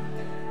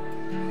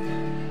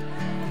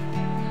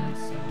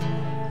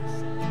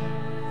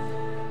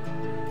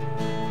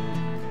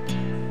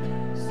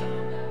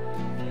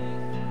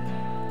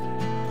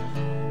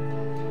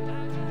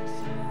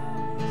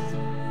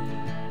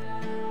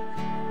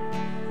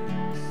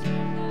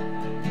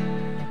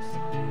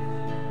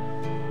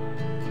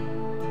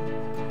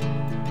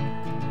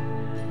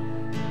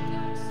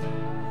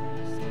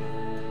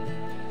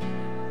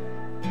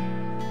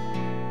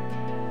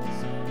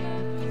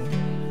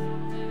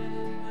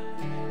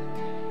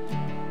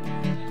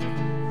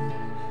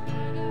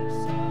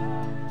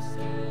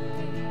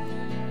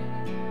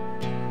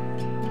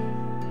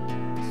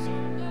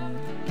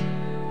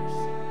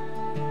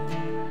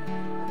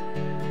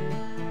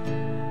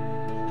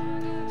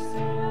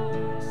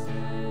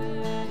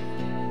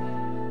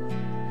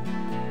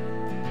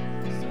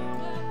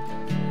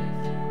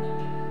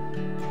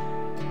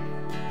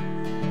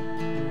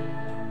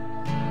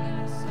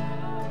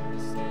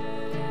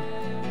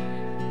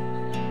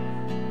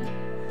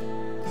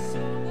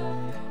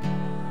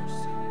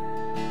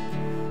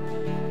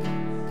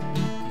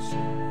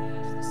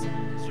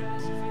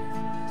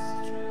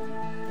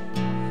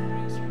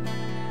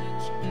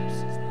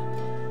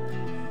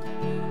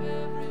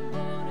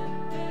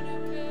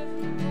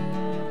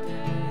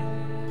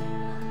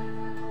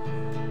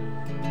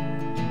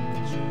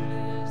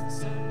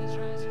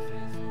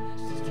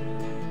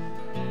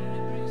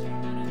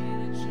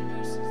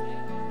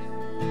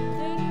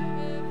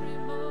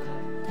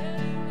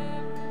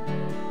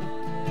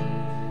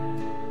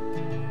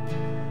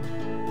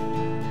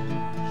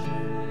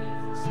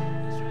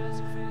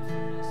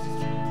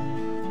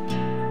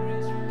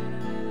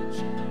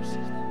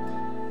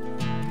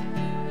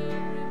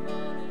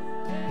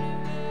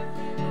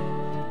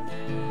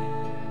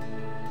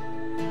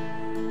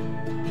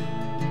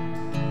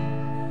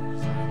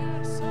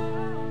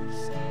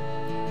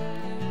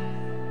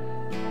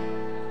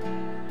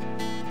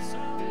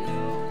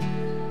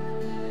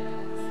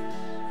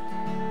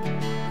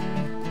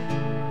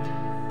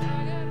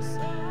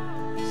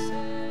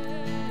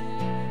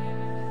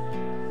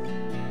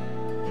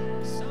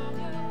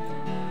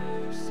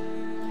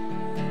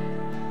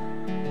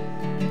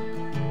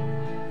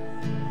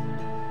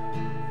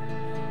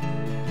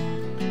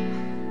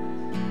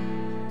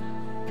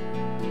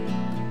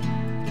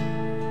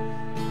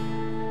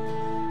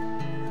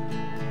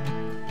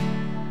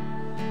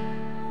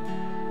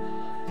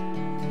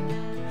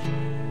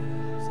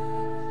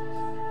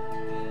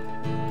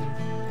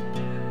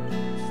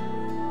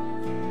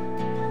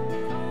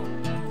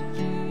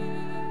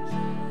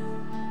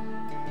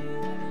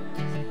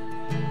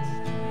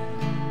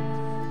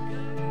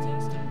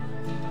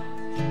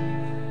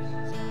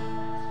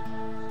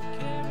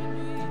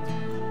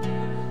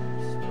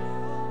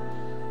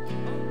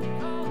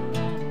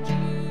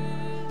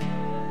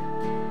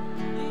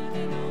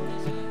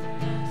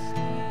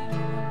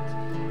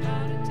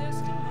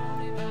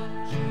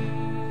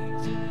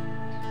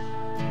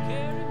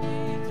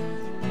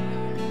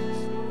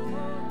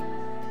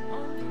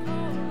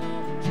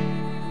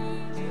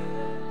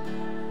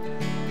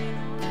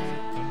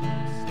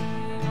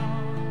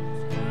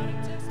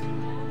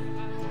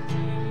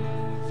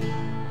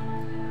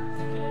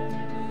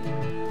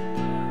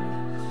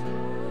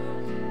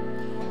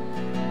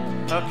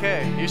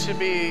 Okay, you should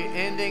be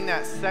ending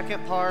that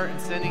second part and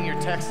sending your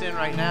text in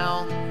right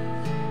now.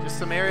 Just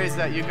some areas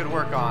that you could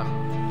work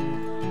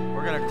on.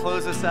 We're going to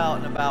close this out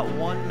in about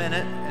 1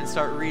 minute and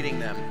start reading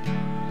them.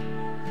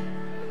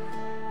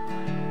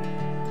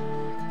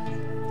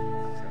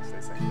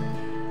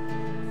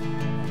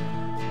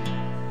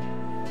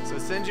 So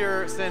send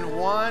just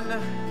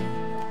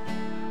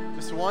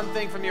one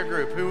thing from your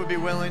group. Who would be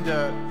willing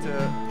to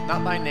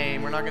not by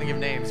name, we're not going to give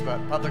names, but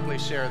publicly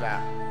share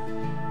that.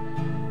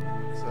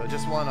 So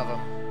just one of them.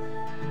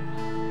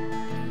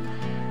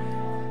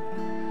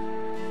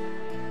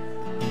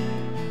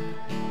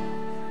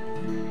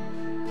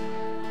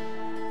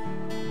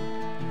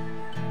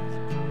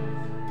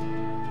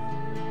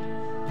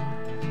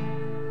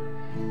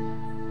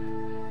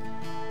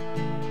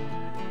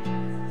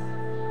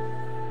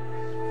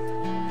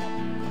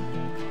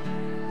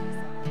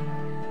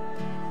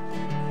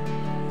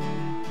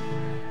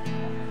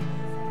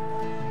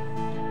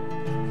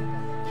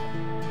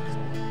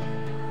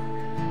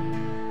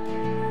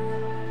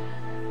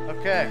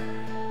 Okay.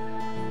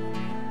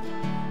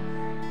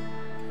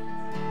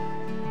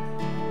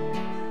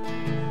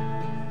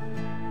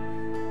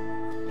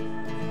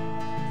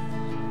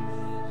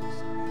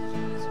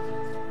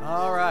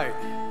 All right.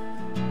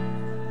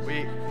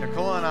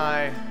 Nicole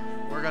and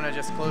we're going to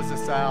just close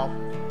this out.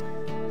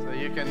 So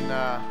you can,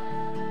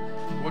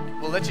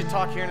 we'll let you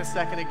talk here in a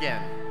second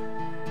again.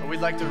 But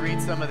we'd like to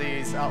read some of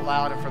these out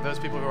loud, and for those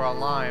people who are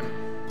online,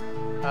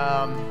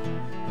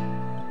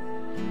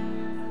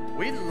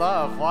 we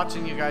love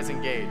watching you guys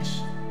engage.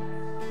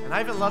 And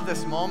I even love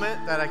this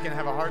moment that I can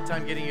have a hard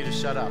time getting you to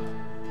shut up.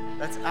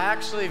 That's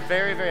actually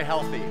very, very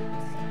healthy.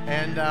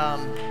 And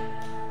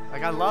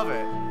like, I love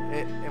it.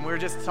 And we were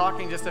just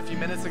talking just a few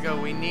minutes ago,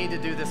 we need to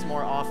do this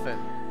more often.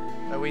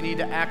 That we need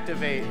to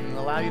activate and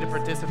allow you to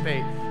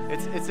participate.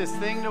 It's this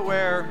thing to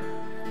where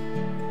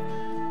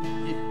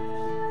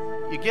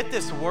you get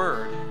this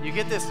word, you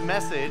get this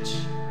message,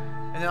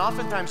 and then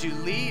oftentimes you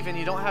leave and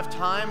you don't have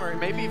time or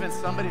maybe even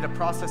somebody to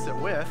process it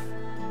with.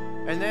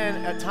 And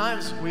then at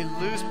times we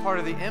lose part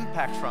of the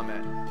impact from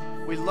it.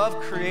 We love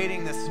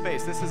creating this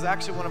space. This is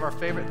actually one of our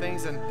favorite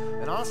things, and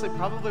honestly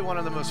probably one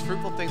of the most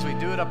fruitful things we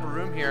do at Upper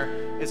Room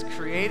here is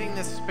creating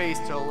this space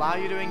to allow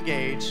you to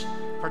engage,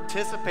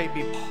 participate,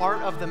 be part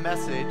of the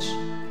message,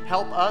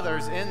 help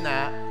others in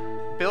that,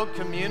 build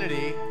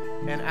community,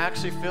 and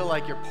actually feel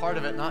like you're part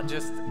of it, not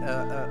just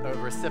a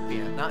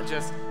recipient, not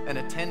just an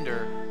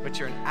attender, but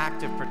you're an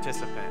active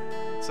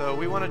participant. So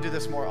we want to do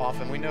this more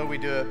often. We know we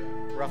do it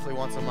roughly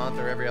once a month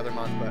or every other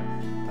month, but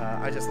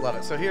I just love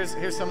it. So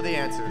here's some of the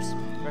answers.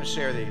 I'm going to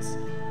share these.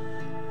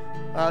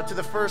 To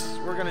the first,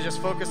 we're going to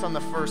just focus on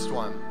the first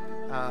one.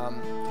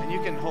 And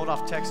you can hold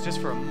off text just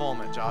for a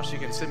moment, Josh. You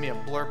can send me a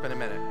blurb in a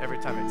minute every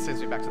time it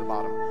sends me back to the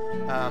bottom.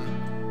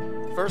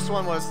 First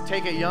one was,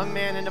 take a young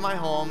man into my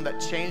home that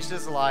changed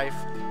his life.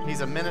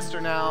 He's a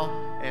minister now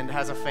and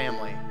has a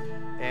family.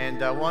 And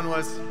one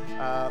was,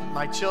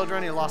 my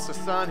children, he lost a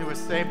son who was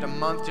saved a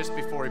month just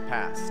before he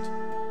passed.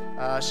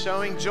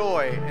 Showing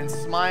joy and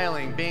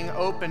smiling, being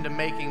open to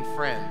making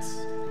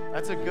friends.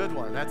 That's a good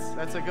one.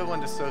 That's a good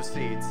one to sow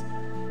seeds.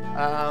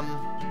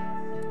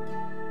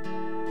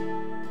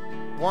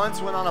 Once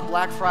went on a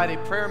Black Friday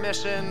prayer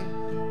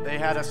mission. They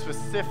had a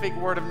specific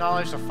word of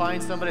knowledge to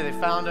find somebody. They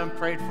found him,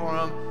 prayed for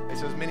him.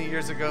 This was many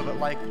years ago, but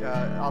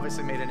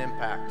obviously made an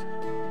impact.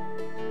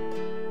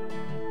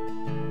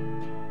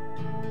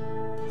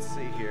 Let's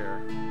see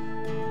here.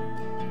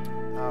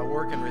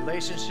 Work and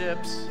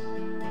relationships.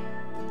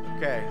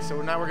 Okay,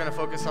 so now we're going to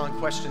focus on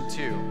question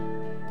 2.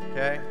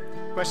 Okay?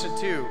 Question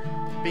 2,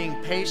 being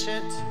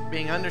patient,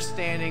 being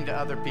understanding to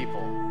other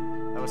people.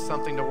 That was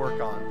something to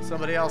work on.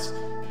 Somebody else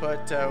put,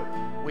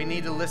 we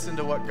need to listen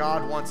to what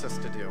God wants us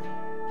to do.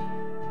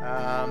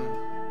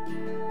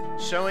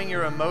 Showing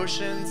your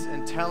emotions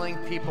and telling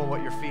people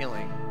what you're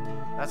feeling.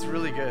 That's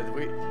really good.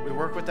 We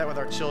work with that with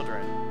our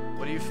children.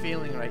 What are you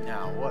feeling right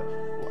now?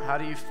 How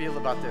do you feel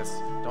about this?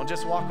 Don't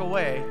just walk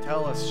away.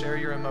 Tell us, share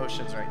your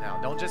emotions right now.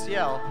 Don't just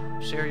yell,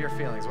 share your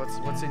feelings.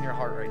 What's in your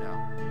heart right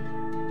now?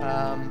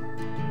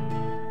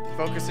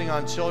 Focusing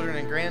on children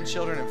and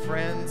grandchildren and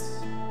friends.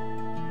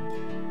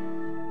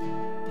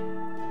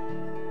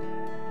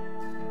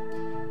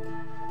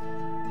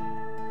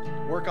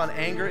 Work on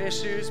anger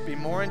issues. Be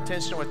more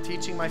intentional with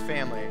teaching my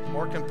family.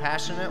 More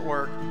compassionate at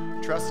work.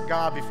 Trust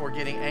God before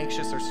getting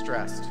anxious or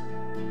stressed.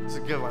 It's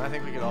a good one. I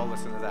think we could all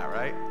listen to that,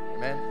 right?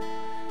 Amen.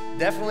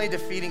 Definitely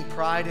defeating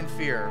pride and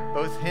fear.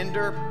 Both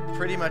hinder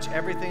pretty much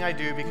everything I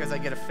do because I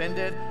get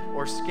offended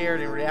or scared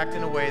and react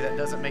in a way that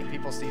doesn't make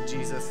people see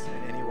Jesus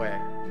in any way.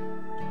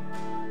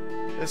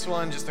 This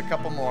one, just a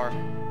couple more.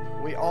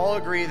 We all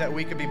agree that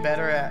we could be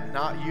better at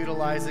not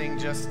utilizing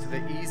just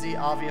the easy,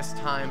 obvious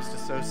times to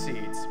sow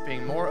seeds,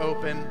 being more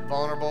open,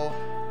 vulnerable,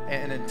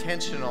 and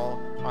intentional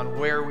on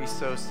where we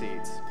sow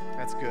seeds.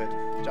 That's good.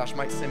 Josh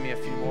might send me a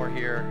few more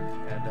here,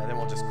 and then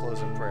we'll just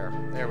close in prayer.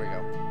 There we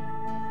go.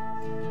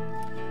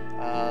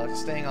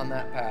 Staying on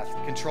that path.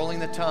 Controlling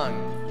the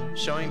tongue,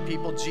 showing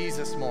people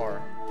Jesus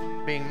more,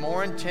 being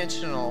more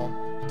intentional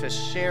to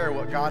share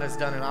what God has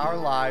done in our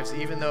lives,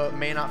 even though it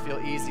may not feel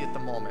easy at the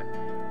moment.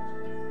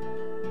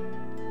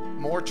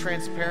 More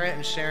transparent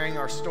in sharing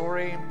our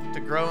story to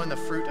grow in the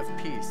fruit of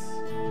peace.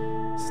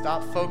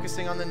 Stop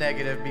focusing on the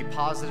negative, be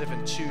positive,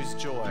 and choose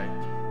joy.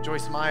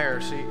 Joyce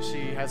Meyer,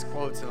 she has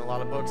quotes in a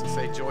lot of books that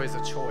say joy is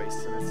a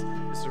choice,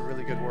 and it's a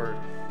really good word.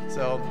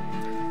 So,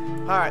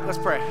 all right, let's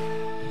pray.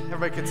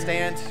 Everybody can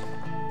stand.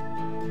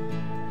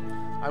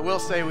 I will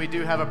say we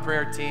do have a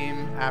prayer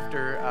team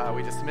after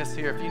we dismiss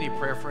here. If you need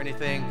prayer for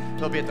anything,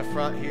 they'll be at the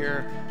front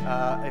here.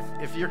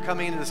 If you're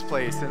coming into this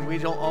place, and we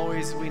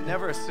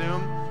never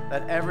assume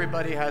that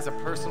everybody has a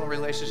personal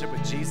relationship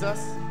with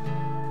Jesus.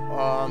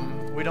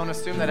 We don't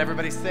assume that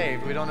everybody's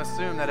saved. We don't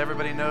assume that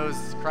everybody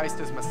knows Christ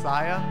is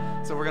Messiah.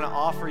 So we're going to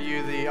offer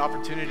you the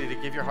opportunity to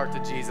give your heart to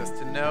Jesus,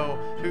 to know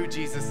who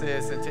Jesus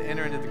is, and to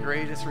enter into the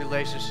greatest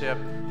relationship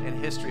in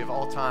history of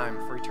all time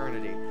for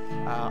eternity.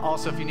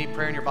 Also, if you need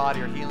prayer in your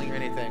body or healing or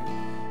anything,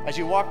 as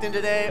you walked in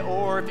today,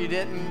 or if you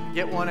didn't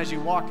get one as you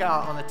walk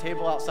out on the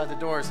table outside the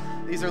doors,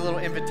 these are little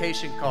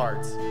invitation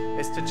cards.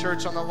 It's to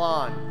Church on the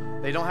Lawn.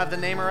 They don't have the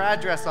name or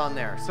address on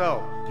there.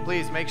 So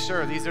please make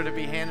sure these are to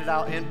be handed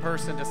out in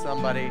person to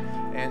somebody.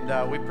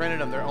 And we printed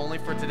them. They're only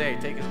for today.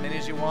 Take as many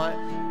as you want.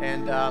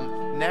 And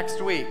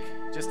next week,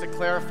 just to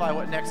clarify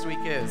what next week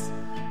is,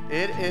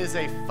 it is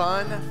a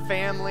fun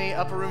family,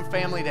 Upper Room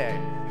Family Day.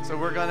 So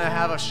we're going to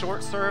have a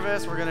short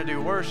service. We're going to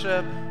do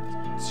worship,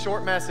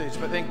 short message.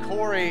 But then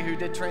Corey, who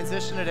did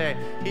transition today,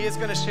 he is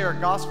going to share a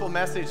gospel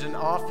message and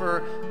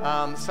offer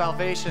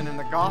salvation and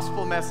the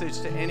gospel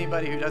message to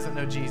anybody who doesn't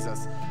know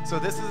Jesus. So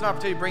this is an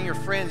opportunity to bring your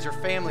friends, your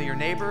family, your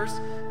neighbors,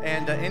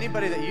 And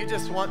anybody that you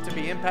just want to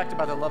be impacted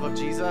by the love of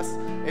Jesus,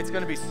 it's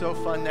going to be so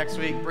fun next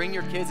week. Bring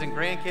your kids and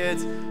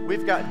grandkids.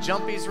 We've got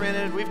jumpies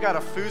rented. We've got a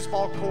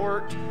foosball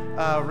court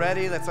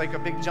ready. That's like a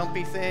big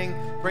jumpy thing.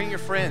 Bring your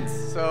friends.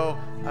 So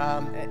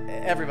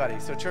everybody.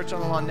 So Church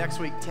on the Lawn next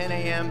week, 10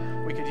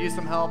 a.m. We could use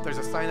some help. There's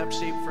a sign-up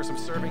sheet for some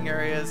serving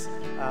areas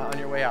on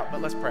your way out.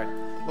 But let's pray.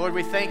 Lord,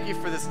 we thank you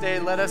for this day.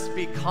 Let us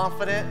be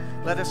confident.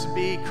 Let us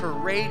be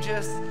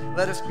courageous.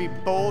 Let us be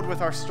bold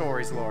with our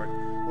stories, Lord.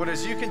 Lord,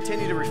 as you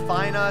continue to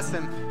refine us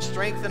and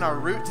strengthen our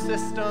root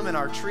system and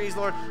our trees,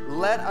 Lord,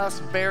 let us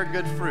bear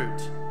good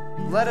fruit.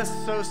 Let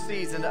us sow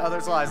seeds into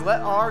others' lives.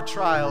 Let our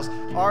trials,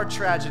 our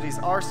tragedies,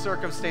 our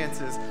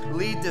circumstances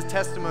lead to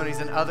testimonies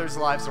in others'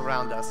 lives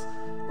around us.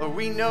 Lord,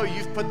 we know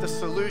you've put the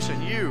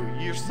solution, you,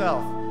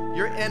 yourself,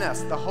 you're in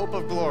us, the hope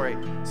of glory.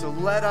 So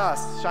let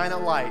us shine a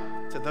light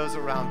to those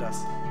around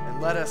us,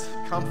 and let us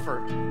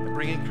comfort and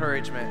bring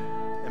encouragement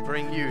and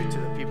bring you to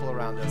the people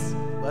around us.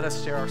 Let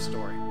us share our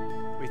story.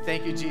 We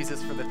thank you,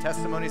 Jesus, for the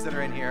testimonies that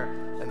are in here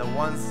and the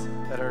ones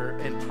that are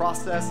in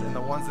process and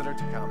the ones that are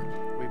to come.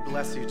 We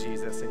bless you,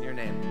 Jesus, in your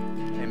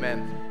name.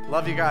 Amen.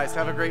 Love you guys.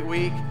 Have a great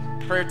week.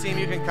 Prayer team,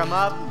 you can come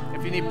up.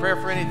 If you need prayer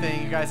for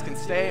anything, you guys can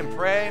stay and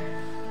pray.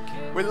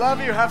 We love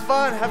you. Have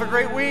fun. Have a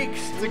great week.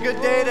 It's a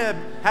good day to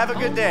have a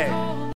good day.